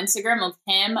picture on Instagram of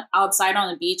him outside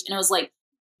on the beach, and it was like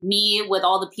me with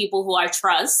all the people who I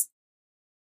trust.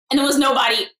 And it was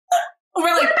nobody.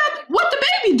 We're like, what the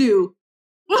baby do?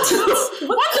 What the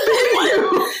baby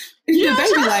do? The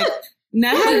baby like,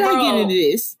 now how did I get into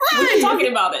this? What are you talking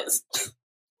about this?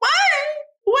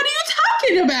 What are you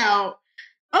talking about?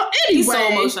 Oh, anyway. He's so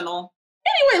emotional.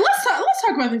 Anyway, let's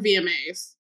talk about the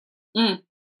VMAs.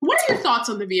 What are your thoughts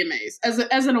on the VMAs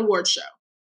as an award show?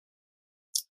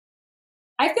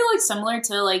 I feel like similar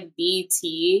to like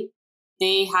BT,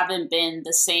 they haven't been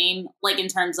the same, like in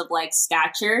terms of like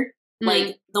stature,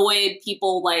 like the way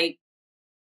people like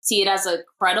see it as a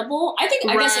credible. I think,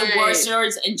 I guess award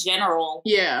shows in general,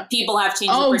 people have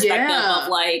changed the perspective of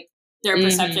like their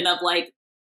perception of like,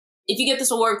 if you get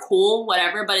this award, cool,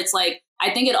 whatever. But it's like,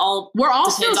 I think we're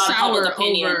all still on sour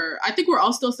over. I think we're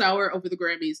all still sour over the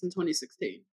Grammys in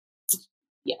 2016.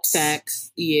 Yes,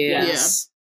 facts. Yeah. Yes.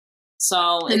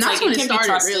 So and it's that's like when it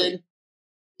started. Really.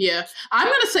 Yeah, I'm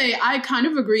gonna say I kind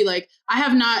of agree. Like, I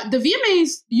have not. The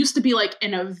VMAs used to be like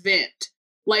an event.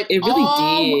 Like, it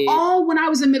really did. All when I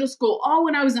was in middle school, all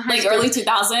when I was in high school, early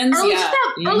 2000s,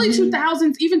 early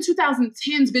 2000s, even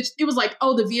 2010s. Bitch, it was like,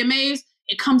 oh, the VMAs.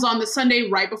 It comes on the Sunday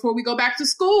right before we go back to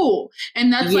school,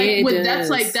 and that's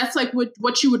that's like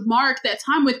what you would mark that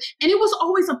time with. And it was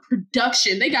always a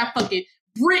production. They got fucking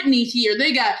Britney here.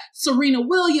 They got Serena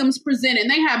Williams presenting.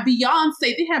 They have Beyonce.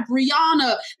 They have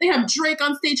Rihanna. They have Drake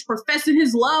on stage professing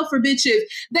his love for bitches.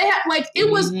 They have like it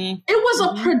was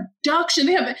a production.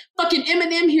 They have fucking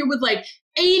Eminem here with like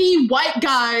 80 white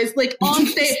guys like on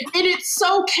stage, and it's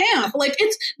so camp. Like,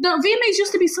 it's the VMAs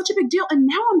used to be such a big deal, and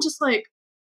now I'm just like,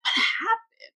 what happened?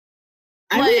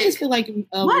 I really just feel like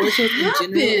worship in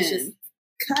general is just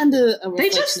kind of a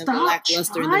reflection of the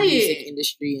lackluster in the music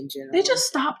industry in general. They just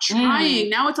stopped trying.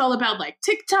 Now it's all about like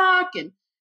TikTok and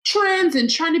trends and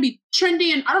trying to be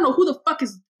trendy. And I don't know who the fuck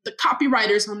is the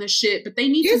copywriters on this shit, but they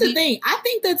need Here's the thing. I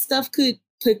think that stuff could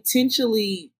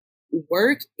potentially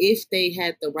work if they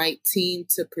had the right team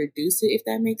to produce it, if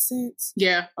that makes sense.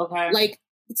 Yeah. Okay. Like,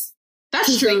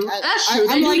 that's true. Like, that's true.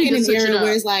 I'm like in an era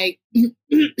where it's like,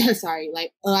 sorry,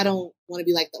 like, oh, I don't want to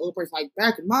be like the old person. Like,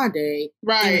 back in my day,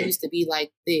 right, it used to be like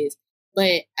this.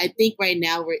 But I think right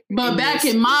now But back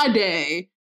in my day,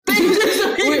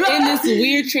 we're in this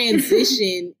weird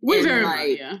transition. We're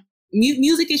like,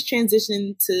 music is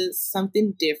transitioning to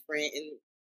something different, and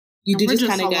you do just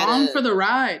kind of gotta along for the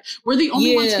ride. We're the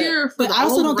only ones here for the I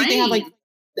also don't think they have like.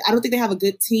 I don't think they have a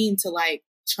good team to like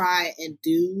try and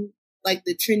do like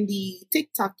the trendy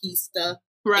TikTok-y stuff,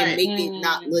 right, and make it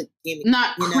not look gimmicky,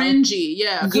 not cringy.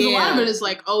 Yeah, because a lot of it is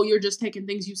like, oh, you're just taking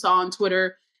things you saw on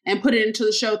Twitter and put it into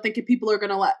the show, thinking people are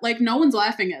gonna laugh. Like, no one's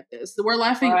laughing at this. We're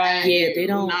laughing at they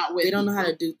don't know how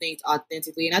to do things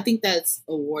authentically, and I think that's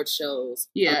award shows.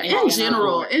 Yeah, in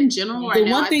general. The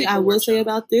one thing I will say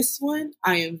about this one,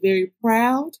 I am very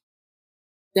proud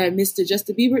that Mr.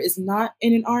 Justin Bieber is not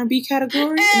in an R&B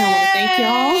category, and I want to thank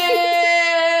y'all.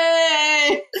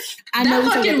 I know we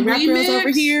talking about the rap girls over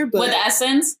here, but with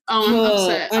Essence, I'm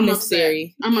upset.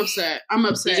 Unnecessary. I'm upset.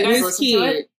 Did you guys listen to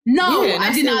it? No,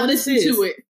 I did not listen to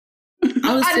it.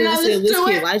 I was saying,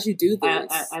 Liz, why'd you do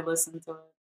this? I listened to it.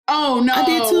 Oh no, I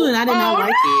did too, and I did not like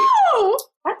it.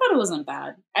 I thought it wasn't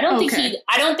bad. I don't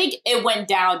think it went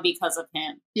down because of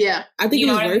him. Yeah, I think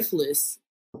it was worthless.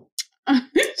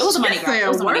 It was a money grab. It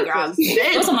was a money grab.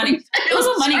 It was a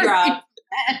money grab.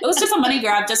 It was just a money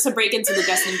grab just to break into the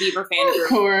Justin Bieber fan group.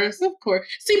 Of course.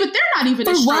 See, but they're not even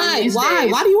as strong these days.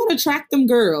 Why do you want to attract them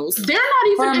girls? They're not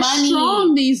even as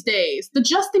strong these days. The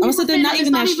Justin Bieber fan is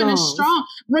not even as strong.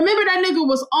 Remember that nigga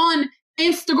was on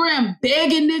Instagram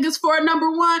begging niggas for a number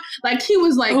one? Like, he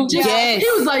was like,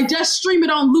 just stream it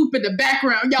on loop in the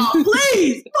background, y'all.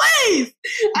 Please.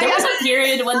 There was a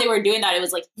period when they were doing that. It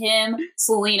was like him,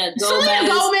 Selena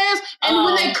Gomez. And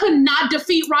when they could not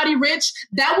defeat Roddy Ricch,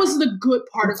 that was the good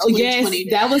part of 2020.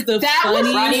 Yes, that was the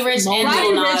funniest Roddy Ricch and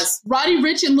Lil Nas. Roddy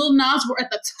Ricch and Lil Nas were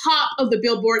at the top of the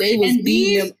Billboard. And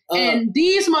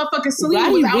these motherfuckers,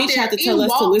 Selena was out there. Roddy Ricch had to tell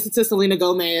us to listen to Selena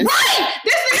Gomez. Right!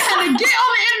 This nigga had to get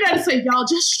on the internet and say, y'all,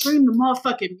 just stream the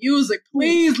motherfucking music.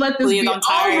 Please let this be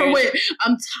over with.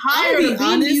 I'm tired of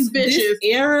being these bitches. This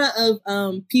era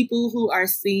of people who are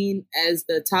seen as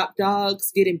the top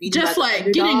dogs getting beaten just by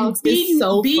like the underdogs, beaten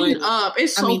funny. up.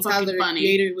 It's so fucking Tyler, funny.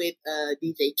 Creator with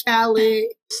DJ Khaled.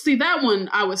 See, that one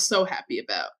I was so happy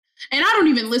about. And I don't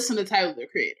even listen to Tyler, the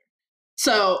Creator.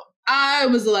 So I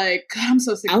was like, I'm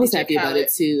so sick of I was happy about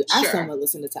it too. Sure. I still want to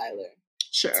listen to Tyler.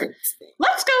 Sure.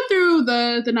 Let's go through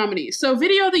the nominees. So,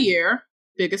 Video of the Year,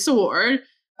 biggest award.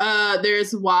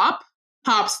 There's WAP,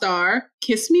 Pop Star,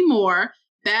 Kiss Me More,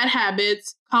 Bad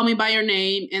Habits, Call Me By Your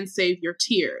Name, and Save Your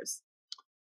Tears.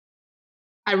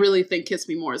 I really think Kiss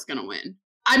Me More is going to win.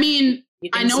 I mean,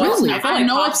 I know it's not. I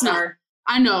know it's not.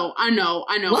 I know.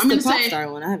 What's the Pop Star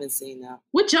one? I haven't seen that.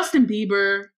 With Justin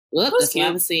Bieber. Well, I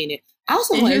haven't seen it. I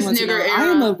also want everyone to know I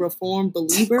am a reformed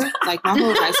believer. Like, my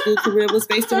whole high school career was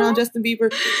based around Justin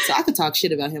Bieber, so I could talk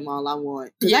shit about him all I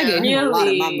want. Because I gave him a lot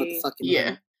of my motherfucking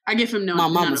money. I give him none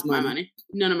of my money.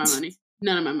 None of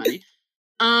my money.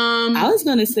 I was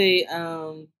gonna say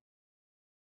The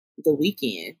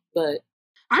Weeknd, but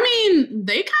I mean,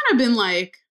 they kind of been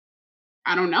like,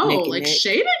 I don't know, like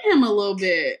shading him a little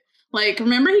bit. Like,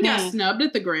 remember he got snubbed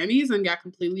at the Grammys and got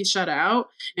completely shut out,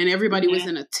 and everybody was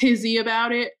in a tizzy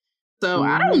about it. So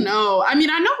I don't know. I mean,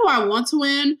 I know who I want to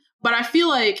win, but I feel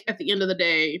like at the end of the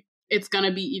day, it's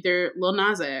gonna be either Lil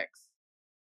Nas X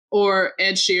or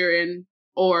Ed Sheeran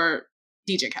or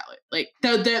DJ Khaled. Like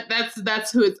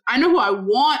that's who it's. I know who I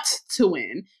want to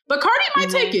win, but Cardi might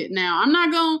take it now. I'm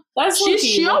not going.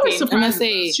 She always surprises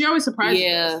us. She always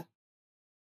surprises us.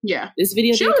 Yeah. This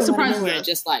video she always surprises us.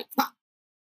 Just like, pop.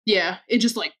 Yeah, it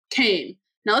just like came.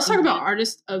 Now let's talk about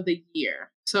Artist of the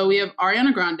Year. So we have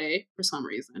Ariana Grande for some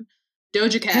reason.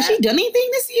 Doja Cat. Has she done anything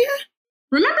this year?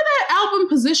 Remember that album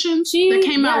Positions that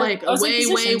came out like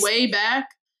way back?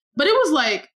 But it was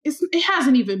like, it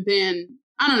hasn't even been,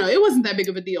 I don't know, it wasn't that big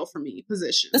of a deal for me,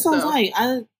 Positions. That sounds like,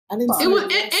 I didn't see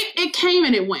it came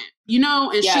and it went, you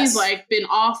know? And she's like been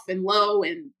off and low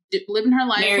and living her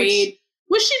life. Married.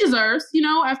 Which she deserves, you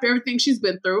know, after everything she's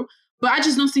been through. But I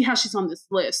just don't see how she's on this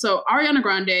list. So Ariana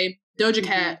Grande, Doja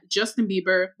Cat, Justin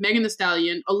Bieber, Megan Thee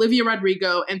Stallion, Olivia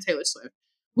Rodrigo, and Taylor Swift.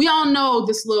 We all know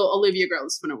this little Olivia girl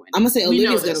is going to win. I'm going to say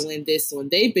Olivia's going to win this one.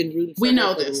 They've been rooting for her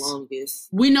for the longest.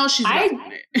 We know she's going to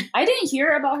win it. I didn't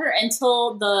hear about her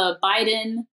until the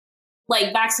Biden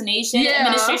vaccination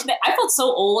administration. I felt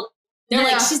so old. They're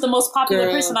like, she's the most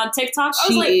popular person on TikTok. I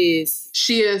was like,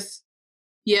 She is.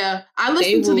 Yeah, I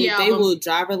listened to the album. They will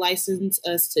driver license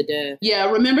us to death.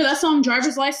 Yeah, remember that song,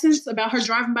 Driver's License, about her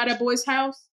driving by that boy's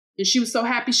house? And she was so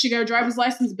happy she got a driver's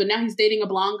license, but now he's dating a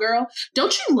blonde girl.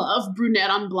 Don't you love brunette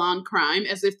on blonde crime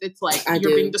as if it's like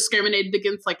you're being discriminated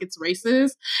against, like it's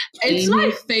racist? It's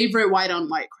my favorite white on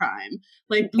white crime.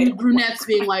 Like brunettes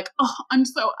being like, oh, I'm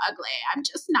so ugly. I'm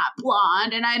just not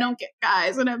blonde and I don't get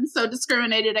guys and I'm so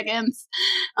discriminated against.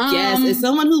 Yes, as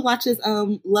someone who watches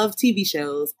love TV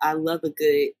shows, I love a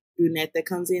good brunette that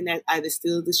comes in that either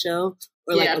steals the show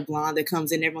or like a blonde that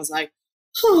comes in. Everyone's like,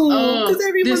 oh, because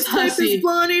everyone's like this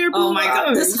blonde hair. Oh my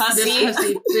god, this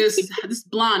hussy, this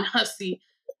blonde hussy.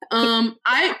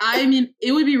 I mean,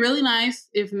 it would be really nice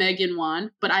if Megan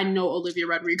won, but I know Olivia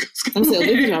Rodrigo's going to win.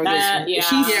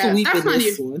 She's sweeping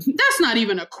this one. That's not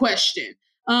even a question.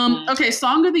 Okay,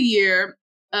 Song of the Year,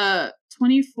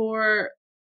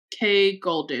 24K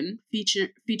Golden,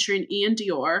 featuring Ian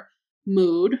Dior,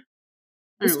 Mood.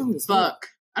 I don't know what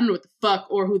the fuck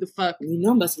or who the fuck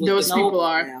those people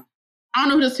are. Now. I don't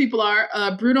know who those people are.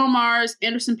 Bruno Mars,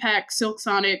 Anderson .Paak, Silk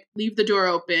Sonic, Leave the Door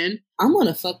Open. I'm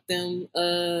gonna fuck them,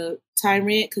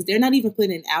 Tyrant, because they're not even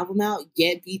putting an album out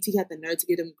yet. BT had the nerve to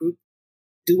get them group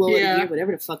duo of the year,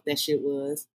 whatever the fuck that shit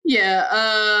was.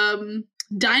 Yeah,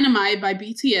 Dynamite by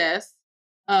BTS.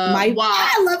 I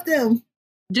love them.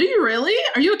 Do you really?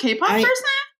 Are you a K-pop person?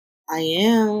 I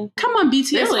am. Come on,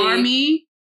 BTS Army.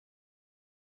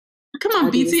 Come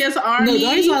on, BTS Army. No, the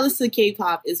only reason I listen to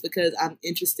K-pop is because I'm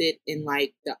interested in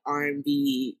like the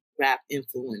R&B rap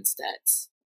influence that's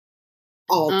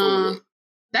all through it.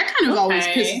 That kind of always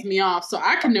pisses me off, so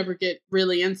I can never get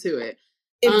really into it.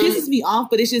 It pisses me off,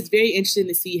 but it's just very interesting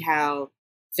to see how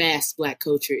fast Black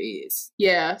culture is.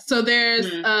 Yeah, so there's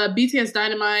BTS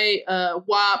Dynamite,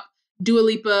 WAP, Dua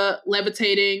Lipa,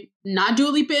 Levitating, not Dua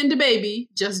Lipa and DaBaby,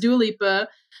 just Dua Lipa.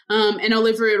 And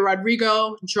Olivia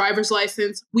Rodrigo, Driver's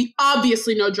License. We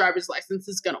obviously know Driver's License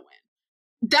is going to win.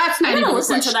 That's not even a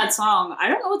question. I listen to that song. I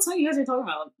don't know what song you guys are talking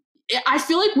about. I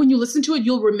feel like when you listen to it,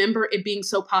 you'll remember it being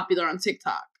so popular on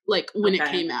TikTok, like when it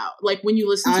came out. Like when you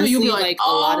listen to it, you'll be like,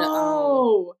 a lot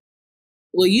of,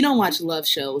 well, you don't watch love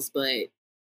shows, but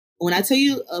when I tell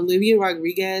you Olivia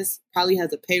Rodriguez probably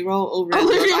has a payroll over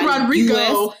Olivia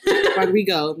Rodrigo.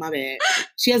 Rodrigo, my bad.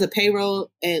 She has a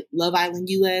payroll at Love Island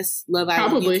US, Love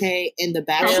Island UK, and The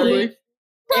Bachelor.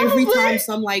 Every time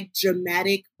some like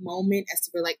dramatic moment as to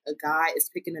where like a guy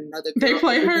is picking another girl, they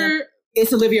play her.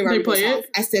 It's Olivia Rodrigo.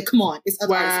 I said, come on, it's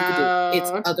other artists who can do it.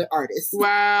 It's other artists.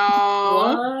 Wow.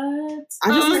 What? I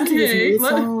just listened to this new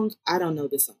song. I don't know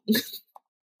this song.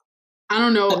 I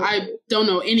don't know. I don't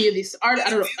know any of these artists.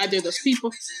 I don't know either of those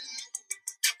people.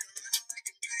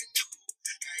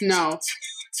 No.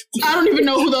 I don't even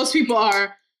know who those people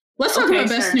are. Let's talk about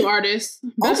Best New Artist.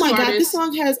 God, this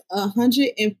song has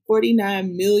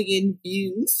 149 million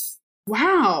views.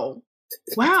 Wow.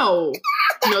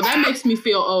 That makes me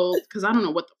feel old because I don't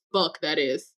know what the fuck that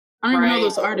is. I don't even know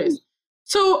those artists.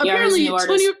 So apparently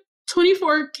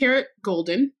 24 Karat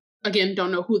Golden. Again,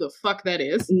 don't know who the fuck that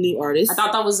is. New artist. I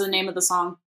thought that was the name of the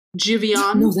song.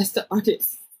 Jivion. No, that's the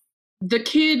artist. The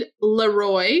Kid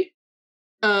Leroy.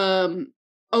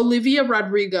 Olivia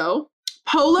Rodrigo.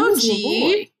 Polo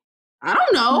G. I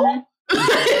don't know.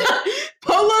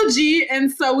 Polo G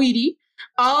and Saweetie.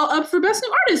 all up for Best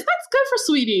New Artist. That's good for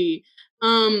Sweetie.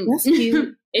 That's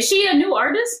cute. Is she a new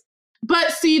artist?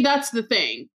 But see, that's the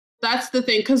thing.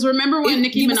 Because remember when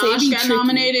Nicki Minaj got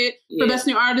nominated for Best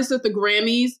New Artist at the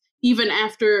Grammys, even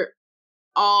after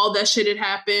all that shit had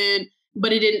happened,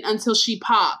 but it didn't until she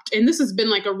popped. And this has been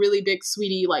like a really big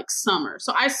Sweetie like summer.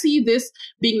 So I see this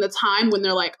being the time when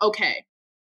they're like, okay,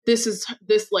 this is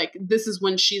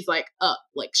when she's like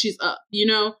she's up, you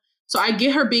know? So I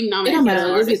get her being nominated as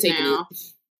an artist now.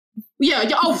 Yeah.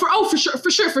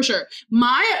 For sure.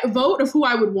 My vote of who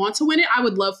I would want to win it, I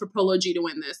would love for Polo G to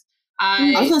win this.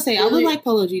 I was gonna say I would like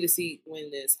Polo G to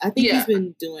win this. I think he's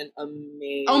been doing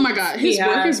amazing. Oh my god, his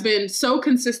work has been so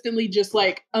consistently just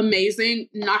like amazing,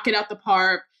 knock it out the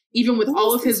park. Even with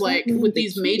all of his like with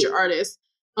these major artists,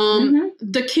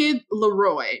 the kid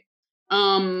Leroy,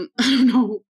 I don't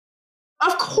know.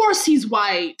 Of course he's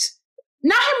white.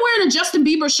 Not him wearing a Justin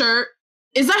Bieber shirt.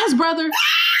 Is that his brother?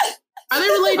 Are they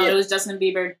related? It was Justin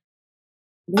Bieber.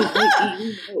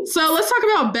 So let's talk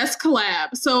about best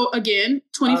collab. So again,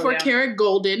 24 Karat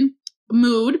Golden,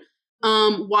 Mood,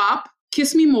 WAP,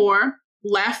 Kiss Me More,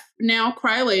 Laugh Now,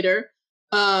 Cry Later,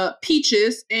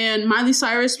 Peaches, and Miley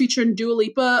Cyrus featuring Dua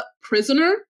Lipa,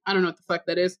 Prisoner. I don't know what the fuck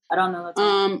that is. I don't know. That's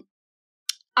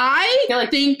I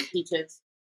think Peaches.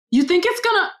 You think it's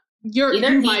gonna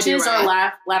either Peaches or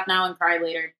Laugh Now and Cry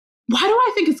Later. Why do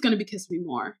I think it's gonna be Kiss Me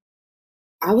More?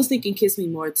 I was thinking Kiss Me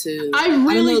More too. I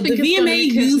really think the VMA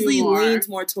usually more. leans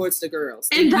more towards the girls.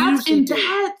 And that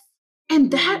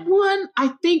one, I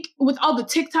think with all the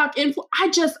TikTok info,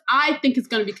 I think it's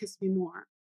gonna be Kiss Me More.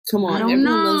 Come on, everyone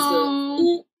knows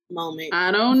the moment. I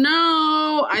don't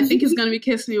know. I think it's gonna be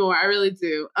Kiss Me More. I really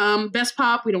do. Best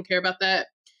pop, we don't care about that.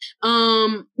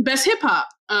 Best hip hop,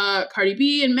 Cardi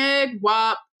B and Meg,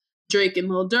 WAP, Drake and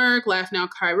Lil Durk, Laugh Now,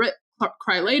 Cry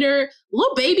Later,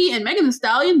 Lil Baby and Megan Thee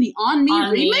Stallion, the On Me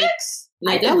remix.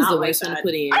 No, that was the worst one to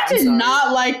put in. I did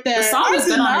not like that. The song was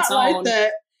good on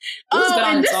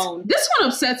its own. This one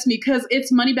upsets me because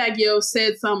it's Moneybagg Yo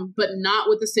said some, but not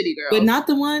with the City Girls. But not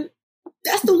the one.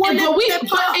 That's the one but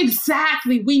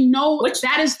exactly. We know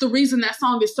that is the reason that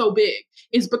song is so big.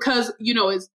 Is because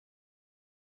it's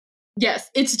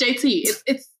JT.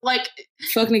 It's like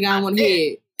fuck nigga on one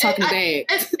head. Talking bad.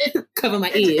 Cover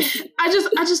my ears. I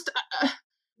just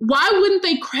why wouldn't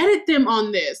they credit them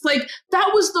on this? Like,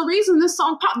 that was the reason this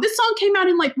song popped. This song came out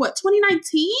in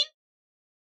 2019?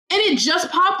 And it just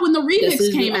popped when the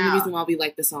remix came out. That's the only reason why we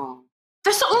like the song.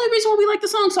 That's the only reason why we like the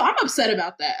song. So I'm upset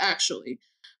about that, actually.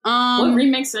 What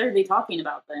remix are they talking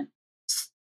about then?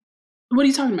 What are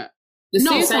you talking about? The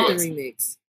Samsung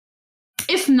remix.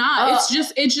 It's not.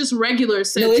 It's just regular.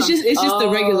 No, it's just the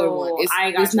regular one.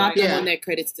 It's not the one that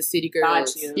credits the City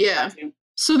Girls. Got you.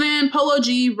 So then Polo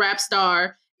G, Rap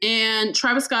Star, and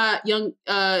Travis Scott, Young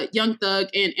Thug,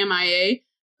 and MIA,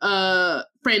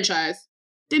 Franchise.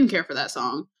 Didn't care for that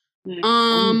song.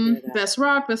 Best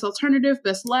rock, best alternative,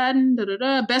 best Latin,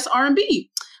 best R&B.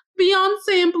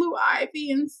 Beyonce and Blue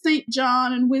Ivy and St.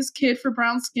 John and Wizkid for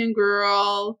Brown Skin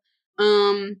Girl.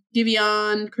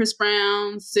 Giveon, Chris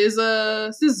Brown, SZA.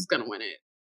 SZA's gonna win it.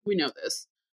 We know this.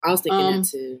 I was thinking that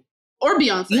too. Or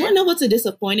Beyonce. You wanna know what's a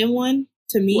disappointing one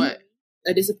to me? What?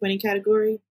 A disappointing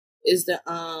category is the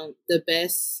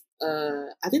best.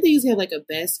 I think they usually have a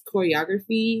best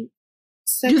choreography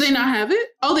section. Do they not have it?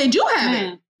 Oh, they do have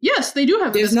it. Yes, they do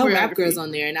have. There's no rap girls on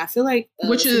there, and I feel like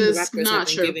which is not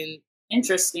true.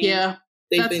 Interesting. Yeah.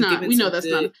 That's not. We know that's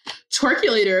not.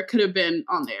 Twerkulator could have been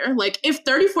on there. If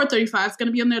 3435 is going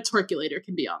to be on there, Twerkulator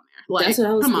can be on there. That's what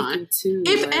I was thinking too.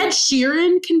 If Ed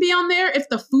Sheeran can be on there, if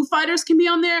the Foo Fighters can be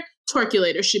on there,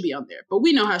 Twerkulator should be on there. But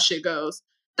we know how shit goes.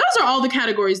 Those are all the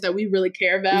categories that we really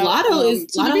care about. Lotto has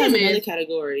another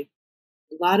category.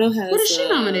 Lotto has. What is she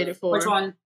nominated for? Which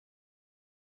one?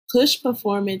 Push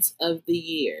Performance of the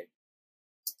Year.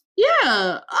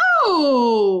 Yeah.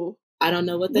 Oh. I don't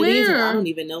know what that is. And I don't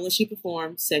even know when she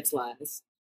performed Sex Lies.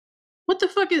 What the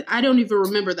fuck is... I don't even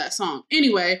remember that song.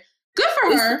 Anyway, good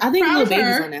for her. I think Lil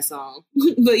Baby's on that song.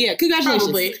 But yeah, congratulations.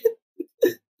 Probably.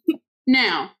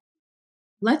 Now,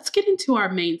 let's get into our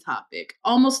main topic.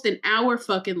 Almost an hour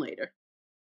fucking later.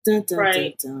 Dun, dun,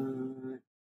 right. Dun, dun.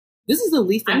 This is the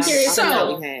least amount of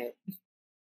time we had.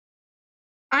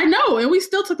 I know, and we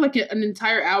still took an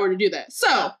entire hour to do that.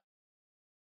 So,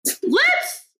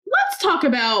 let's talk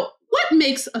about what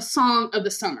makes a song of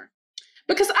the summer.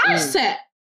 Because I sat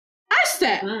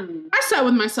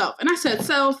with myself and I said,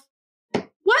 self,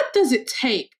 what does it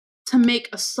take to make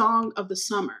a song of the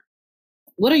summer?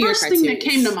 What are your criteria? First thing that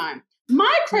came to mind.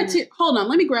 My criteria, hold on,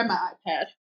 let me grab my iPad.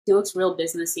 She looks real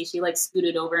businessy. She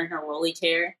scooted over in her rolly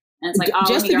chair. And it's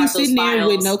just to be sitting there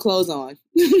with no clothes on.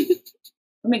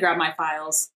 Let me grab my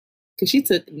files. Because she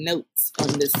took notes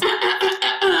on this.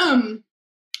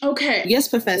 Okay. Yes,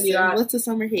 Professor. What's the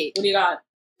summer hit? What do you got?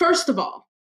 First of all,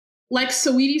 like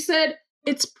Saweetie said,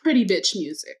 it's pretty bitch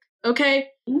music. Okay?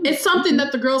 It's something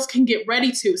that the girls can get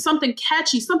ready to. Something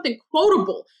catchy, something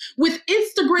quotable with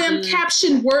Instagram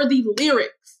caption worthy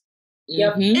lyrics.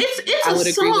 Yep. It's I a would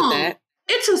song. agree with that.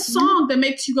 It's a song that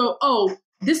makes you go, oh,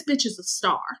 this bitch is a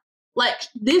star. Like,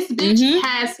 this bitch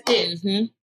has it.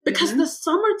 Because the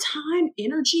summertime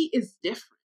energy is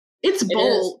different. It's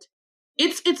bold.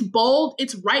 It's bold.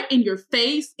 It's right in your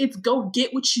face. It's go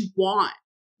get what you want.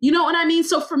 You know what I mean?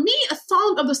 So for me, a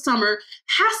song of the summer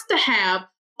has to have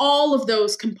all of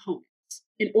those components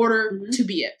in order to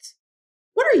be it.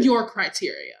 What are your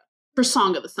criteria for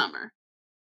song of the summer?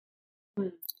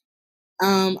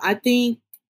 I think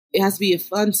it has to be a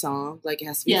fun song. Like, it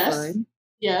has to be fun.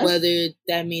 Yes. Whether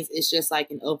that means it's just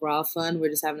like an overall fun, we're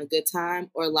just having a good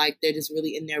time, or like they're just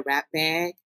really in their rap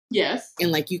bag. Yes.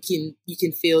 And like you can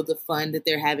feel the fun that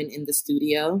they're having in the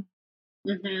studio.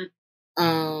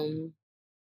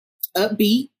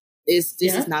 Upbeat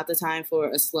is not the time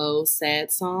for a slow,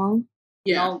 sad song.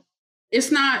 Yeah. No. It's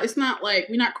not like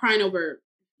we're not crying over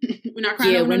we're not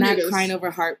crying over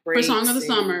heartbreak. For song of the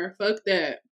summer. Fuck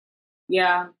that.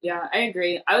 Yeah, I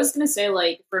agree. I was gonna say,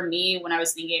 like, for me, when I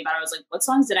was thinking about it, I was like, what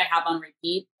songs did I have on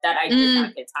repeat that I did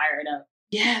not get tired of?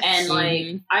 Yes. And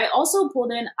like, I also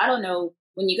pulled in, I don't know,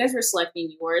 when you guys were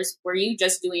selecting yours, were you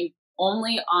just doing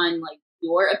only on like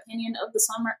your opinion of the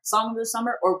song of the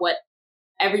summer, or what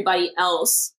everybody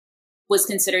else was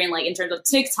considering, like in terms of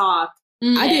TikTok?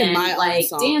 I did my like,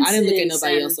 own song. I didn't look at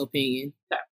nobody else's opinion.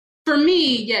 For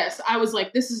me, yes, I was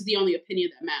like, this is the only opinion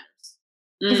that matters.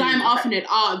 Because I'm often at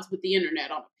odds with the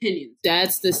internet on opinions.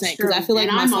 That's the same. Because I feel like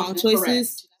my song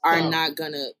choices are not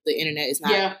gonna, the internet is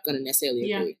not gonna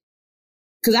necessarily agree.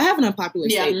 Because I have an unpopular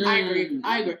statement. I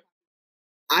agree.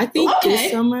 I think this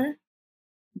summer,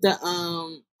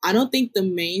 I don't think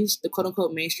the quote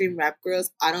unquote mainstream rap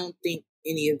girls, I don't think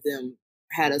any of them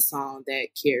had a song that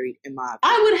carried in my opinion.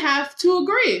 I would have to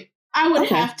agree.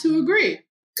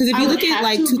 Because if you look at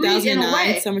like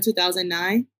 2009, summer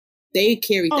 2009, they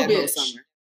carried that whole summer.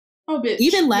 Oh, bitch.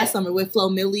 Even last summer with Flo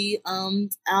Milli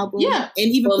album. Yeah.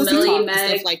 And even Flo Pussy Milli, Talk and Meg.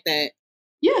 stuff like that.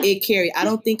 Yeah. It carried. I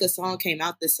don't think a song came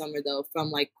out this summer though from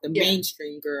like the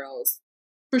mainstream girls.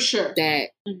 For sure.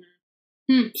 That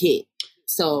hit.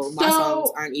 So my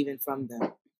songs aren't even from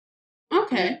them.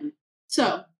 Okay.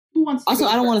 So who wants to Also,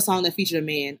 I don't want a song that featured a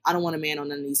man. I don't want a man on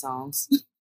none of these songs.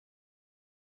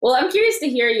 Well, I'm curious to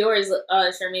hear yours,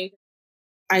 Sharmeen.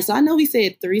 All right, so I know we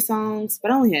said 3 songs, but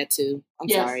I only had 2. I'm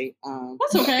sorry.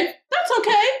 That's okay.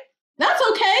 That's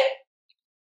okay.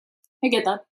 I get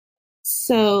that.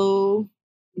 So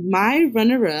my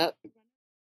runner-up,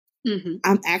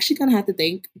 I'm actually going to have to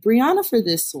thank Brianna for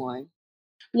this one.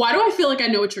 Why do I feel like I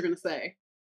know what you're going to say?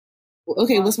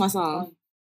 Okay, what's my song?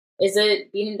 Is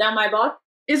it Beating Down My Block?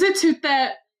 Is it Toot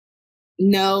That?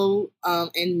 No,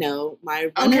 and no. My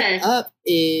runner-up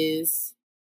is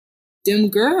Them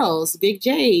Girls, Big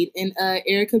Jade, and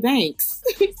Erica Banks.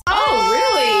 Oh,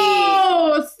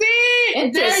 really?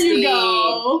 See? There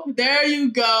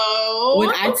you go. When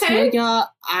I tell y'all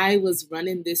I was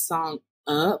running this song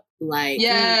up, like...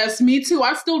 Yes, me too.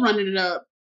 I'm still running it up.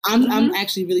 I'm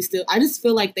actually really still... I just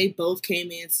feel like they both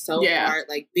came in so hard.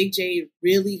 Like, Big Jade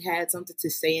really had something to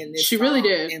say in this song. She really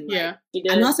did. And, like, she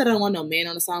did. I know I said I don't want no man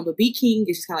on the song, but B King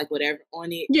is just kind of like whatever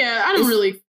on it. Yeah, I don't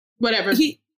really... Whatever.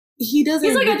 He doesn't.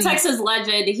 He's like really, a Texas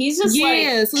legend. He's just sure.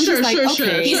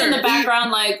 He's in the background,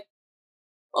 like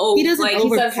he doesn't like,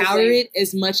 overpower it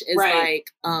as much as like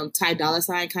Ty Dolla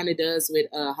 $ign kind of does with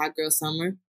Hot Girl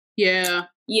Summer. Yeah.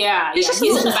 He's just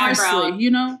in the background, you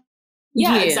know.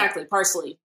 Yeah, exactly,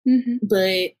 parsley.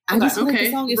 But I just feel like the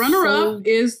song is runner up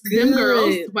is good. Them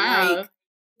Girls. Wow. Like,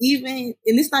 even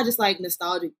and it's not just like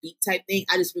nostalgic beat type thing.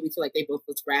 I just really feel like they both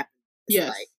was rapping. Yes.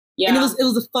 Like, and it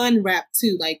was a fun rap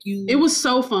too. Like it was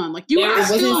so fun. Like it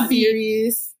wasn't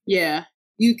serious. Yeah,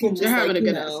 you can. They're having a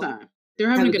good ass time. They're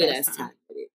having a good ass time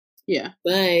with it. Yeah.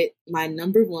 But my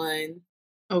number one.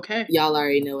 Okay. Y'all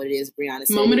already know what it is. Brianna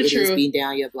said Moment of it truth. is Beating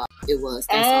Down Your Block. It was.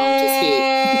 That song just hit.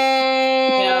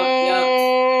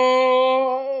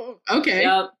 Okay.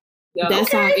 That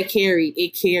song, it carried.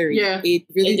 Yeah. It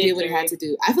really did what it had to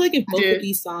do. I feel like if both of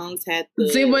these songs had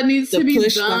what needs to be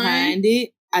push done behind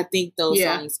it, I think those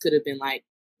songs could have been like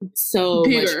so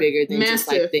much bigger than just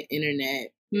like the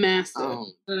internet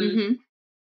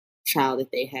trial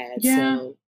that they had. Yeah.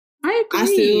 So I agree. I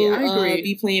still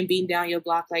be playing Beating Down Your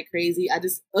Block like crazy. I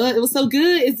just it was so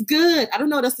good. It's good. I don't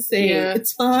know what else to say. Yeah.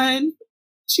 It's fun.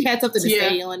 She had something to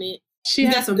say on it. She you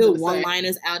has got some something good to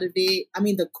one-liners out of it. I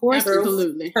mean, the chorus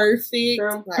Absolutely. is perfect.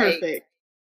 Girl. Like, Perfect.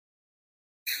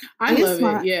 I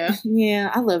love it. Yeah.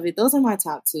 Yeah, I love it. Those are my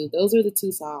top two. Those are the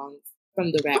two songs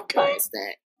from the rap class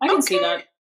that I can see that.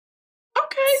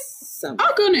 Okay. some.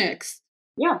 I'll go next.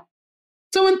 Yeah.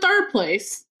 So in third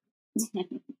place,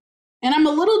 and I'm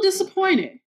a little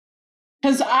disappointed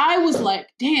because I was like,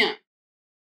 damn,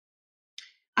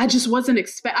 I just wasn't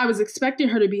I was expecting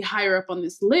her to be higher up on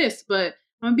this list, but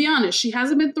I'm gonna be honest, she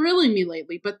hasn't been thrilling me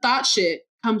lately. But Thought Shit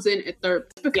comes in at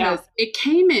third because it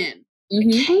came in.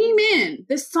 It came in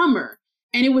this summer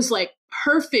and it was like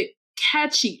perfect,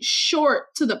 catchy,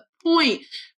 short, to the point,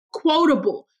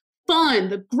 quotable, fun,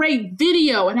 the great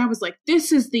video. And I was like,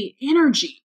 this is the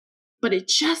energy. But it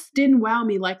just didn't wow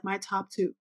me like my top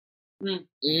two.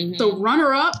 So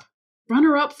runner up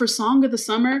for Song of the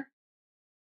Summer.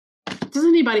 Does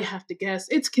anybody have to guess?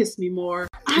 It's Kiss Me More.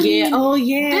 I mean,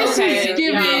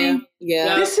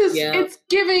 this is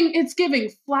giving. It's giving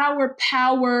flower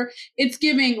power. It's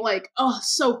giving like,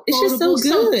 so quotable, it's just so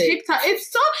good. TikTok.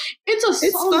 It's a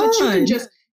song that you can just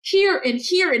hear and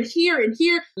hear and hear and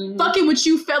hear. Fucking with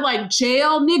you felt like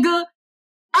jail, nigga.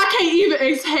 I can't even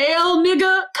exhale,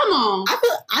 nigga. Come on.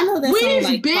 I know that we've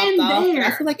song, like, been there.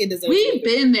 I feel like it deserves. We've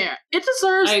been there. It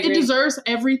deserves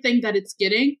everything that it's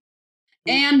getting.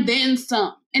 And then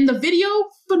some. And the video,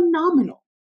 phenomenal.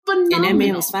 And that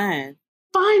man was fine.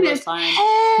 Fine as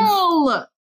hell.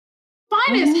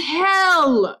 Fine as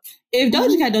hell. If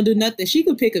Doja Cat don't do nothing, she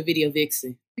could pick a video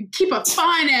vixen. Keep a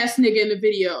fine ass nigga in the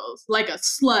videos. Like a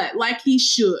slut. Like he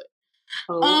should.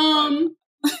 And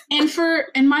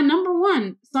my number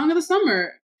one song of the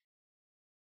summer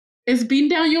is Beating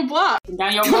Down Your Block. Come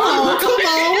on,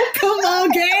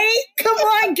 gang. Come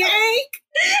on, gang.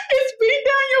 It's Beating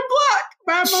Down Your Block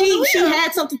by Mona She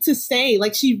had something to say.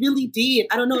 Like, she really did.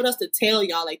 I don't know what else to tell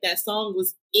y'all. Like, that song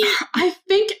was it. I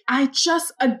think I'm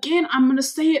going to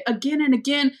say it again and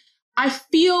again. I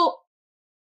feel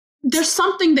there's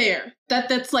something there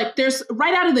that's like, there's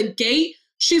right out of the gate.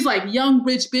 She's like, young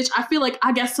rich bitch. I feel like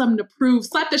I got something to prove.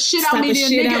 Slap the shit out of me,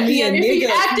 nigga. If he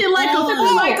acted like a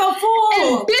fool,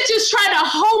 and bitches tried to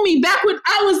hold me back when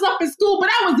I was up in school,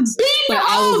 but I was beating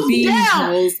hoes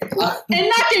down and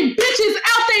knocking bitches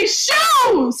out their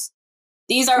shoes.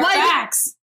 These are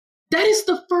facts. That is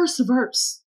the first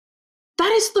verse.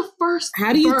 That is the first.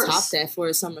 How do you top that for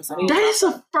a summer song? That is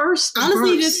the first.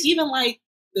 Honestly, verse. just even like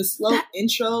the slow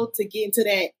intro to get into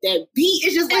that beat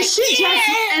is just like,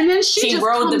 and then she just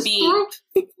rode comes the beat.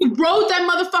 Through, rode that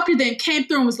motherfucker, then came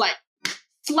through and was like,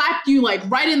 slapped you like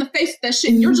right in the face with that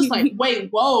shit. And you're just like,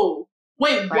 whoa,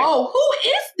 who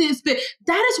is this bitch?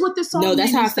 That is what this song made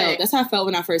me say. That's how I felt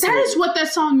when I first heard it. That is what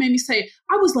that song made me say.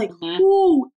 I was like,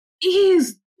 who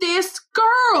is this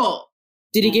girl?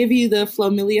 Did it give you the Flo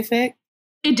Milli effect?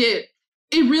 It did.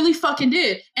 It really fucking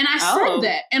did. And I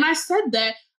said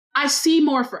that. I see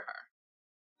more for her.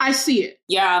 I see it.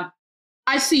 Yeah.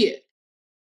 I see it.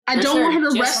 I don't want her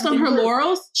to rest on her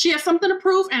laurels. She has something to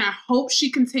prove, and I hope she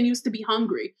continues to be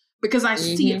hungry because I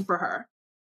see it for her.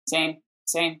 Same.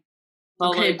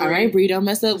 Okay, all right, Bree, don't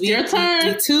mess up. Your turn.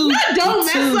 Me too. Don't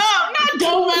mess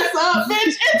up,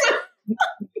 bitch.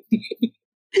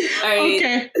 All right.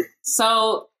 Okay.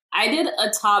 So I did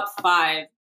a top 5.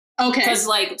 Okay. Because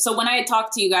so when I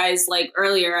talked to you guys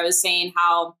earlier, I was saying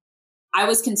how I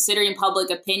was considering public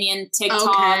opinion,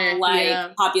 TikTok,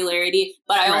 popularity,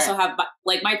 but I also have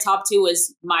my top 2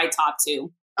 is my top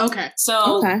 2. Okay.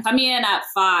 So coming in at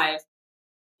 5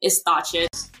 is Thought Shit.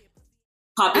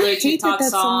 Popular TikTok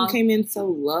song came in so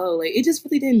low. Like, it just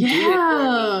really didn't do it for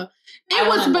me. It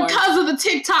was because of the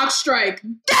TikTok strike.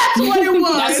 That's what it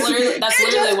was. That's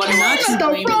literally what it was. At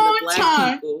the wrong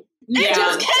time. It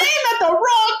just came at the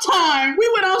wrong time. We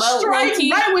went on strike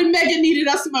right when Megan needed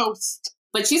us most.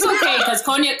 But she's okay because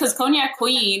Cognac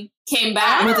Queen came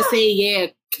back. I meant to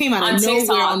say, came out of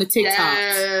nowhere on the TikTok.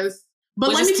 Yes.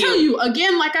 But let me tell you,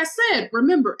 again, like I said,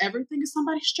 remember, everything is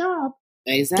somebody's job.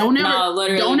 Exactly.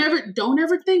 Don't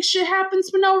ever think shit happens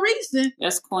for no reason.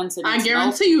 That's coincidence. I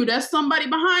guarantee you there's somebody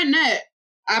behind that.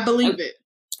 I believe it.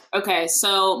 Okay,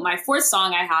 so my 4th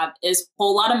song I have is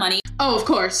Whole Lot of Money. Oh, of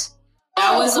course.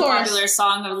 That was a popular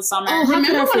song of the summer. Oh, how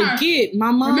could I forget?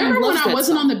 My mom remember when I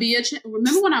wasn't song. on the Bia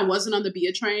Remember when I wasn't on the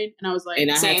Bia train and I was like,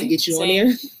 and I had to get you on there,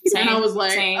 and I was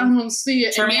like, I don't see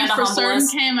it. And then For Certain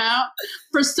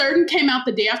came out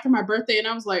the day after my birthday, and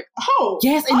I was like,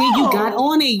 yes, and then you got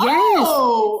on it, yes,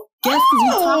 because we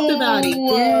talked about it,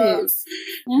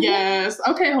 yes.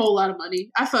 Okay, Whole Lot of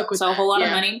Money. I fuck with that. Whole Lot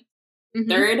of Money.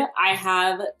 3rd, I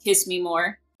have Kiss Me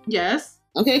More. Yes.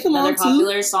 Okay, come Another on,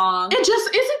 popular song. It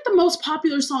just isn't the most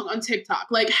popular song on TikTok.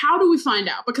 Like, how do we find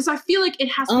out? Because I feel like it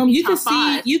has to be top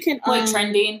 5. You can like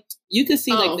trending. You can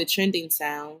see like the trending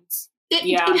sounds.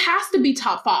 It has to be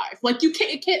top 5. Like you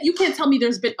can't tell me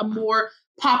there's been a more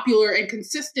popular and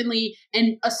consistently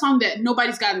and a song that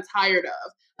nobody's gotten tired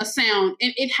of, a sound,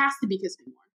 and it has to be Kiss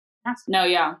Me More. No,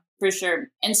 yeah, for sure.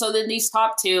 And so then these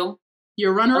top 2,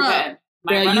 your runner-up.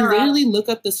 Girl, you literally look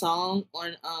up the song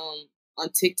on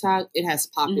TikTok. It has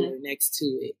popular next to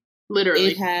it. Literally,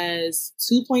 it has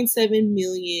 2.7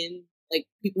 million. Like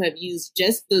people have used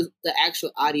just the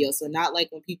actual audio, so not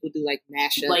like when people do like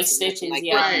mashups, like stitches, like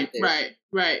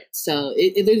right. So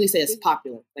it literally says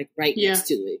popular, like next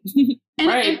to it.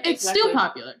 And it's still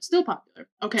popular.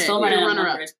 Okay, still my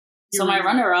runner-up. So my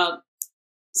runner-up.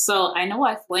 So I know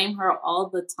I flame her all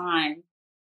the time.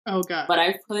 Oh God! But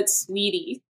I put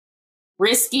Sweetie,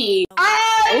 Risky. Risky.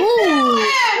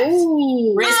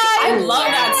 I love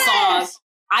that song.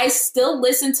 I still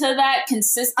listen to that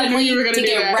consistently to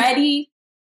get ready.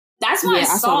 That's my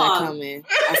song. I saw that coming.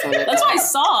 That's my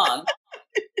song.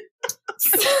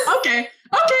 Okay.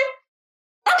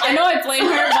 I know I blame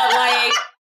her, but like,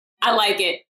 I like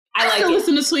it. I still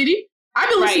listen to Sweetie. I've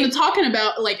been listening to Talking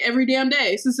About like every damn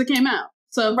day since it came out.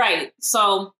 So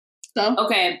So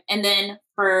okay, and then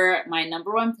for my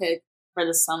number 1 pick for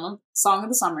the song of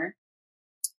the summer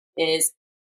is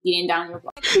Beating Down Your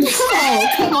Block.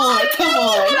 Come on. We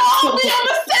all be on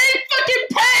the same fucking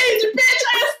page, bitch.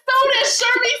 As soon as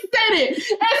Shermie said it.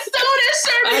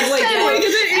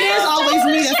 It is always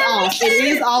me that's off. It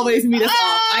is always me that's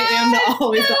off. I am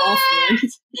always the off one.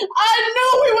 I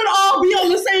knew we would all be on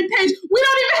the same page. We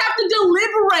don't even have to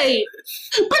deliberate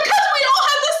because we all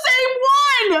have the same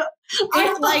one.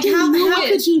 How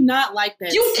could you not like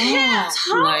that? You can't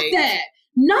top that.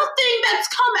 Nothing that's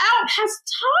come out has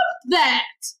topped that.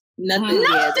 Nothing.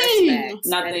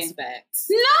 Nothing. Facts.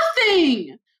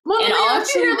 Nothing. Mona,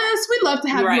 if you hear this, we'd love to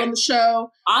have you on the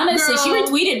show. Honestly, she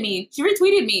retweeted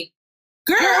me.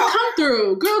 Girl, come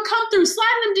through.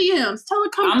 Slide in them DMs. Tell her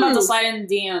come through. I'm about to slide in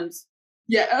the DMs.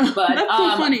 Yeah, but that's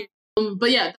so funny.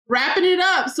 But yeah, wrapping it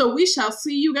up. So we shall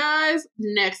see you guys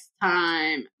next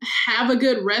time. Have a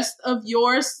good rest of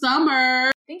your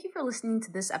summer. Thank you for listening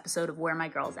to this episode of Where My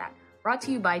Girl's At, brought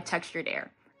to you by Textured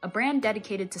Air, a brand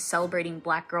dedicated to celebrating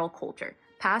Black girl culture,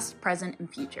 past, present,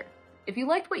 and future. If you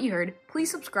liked what you heard, please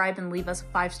subscribe and leave us a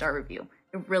 5-star review.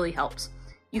 It really helps.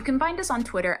 You can find us on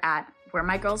Twitter at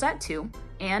WhereMyGirlsAt2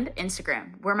 and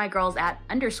Instagram,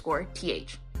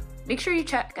 WhereMyGirlsAt_TH. Make sure you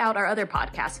check out our other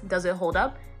podcasts, Does It Hold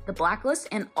Up?, The Blacklist,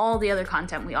 and all the other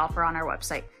content we offer on our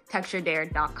website,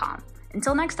 texturedair.com.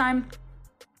 Until next time.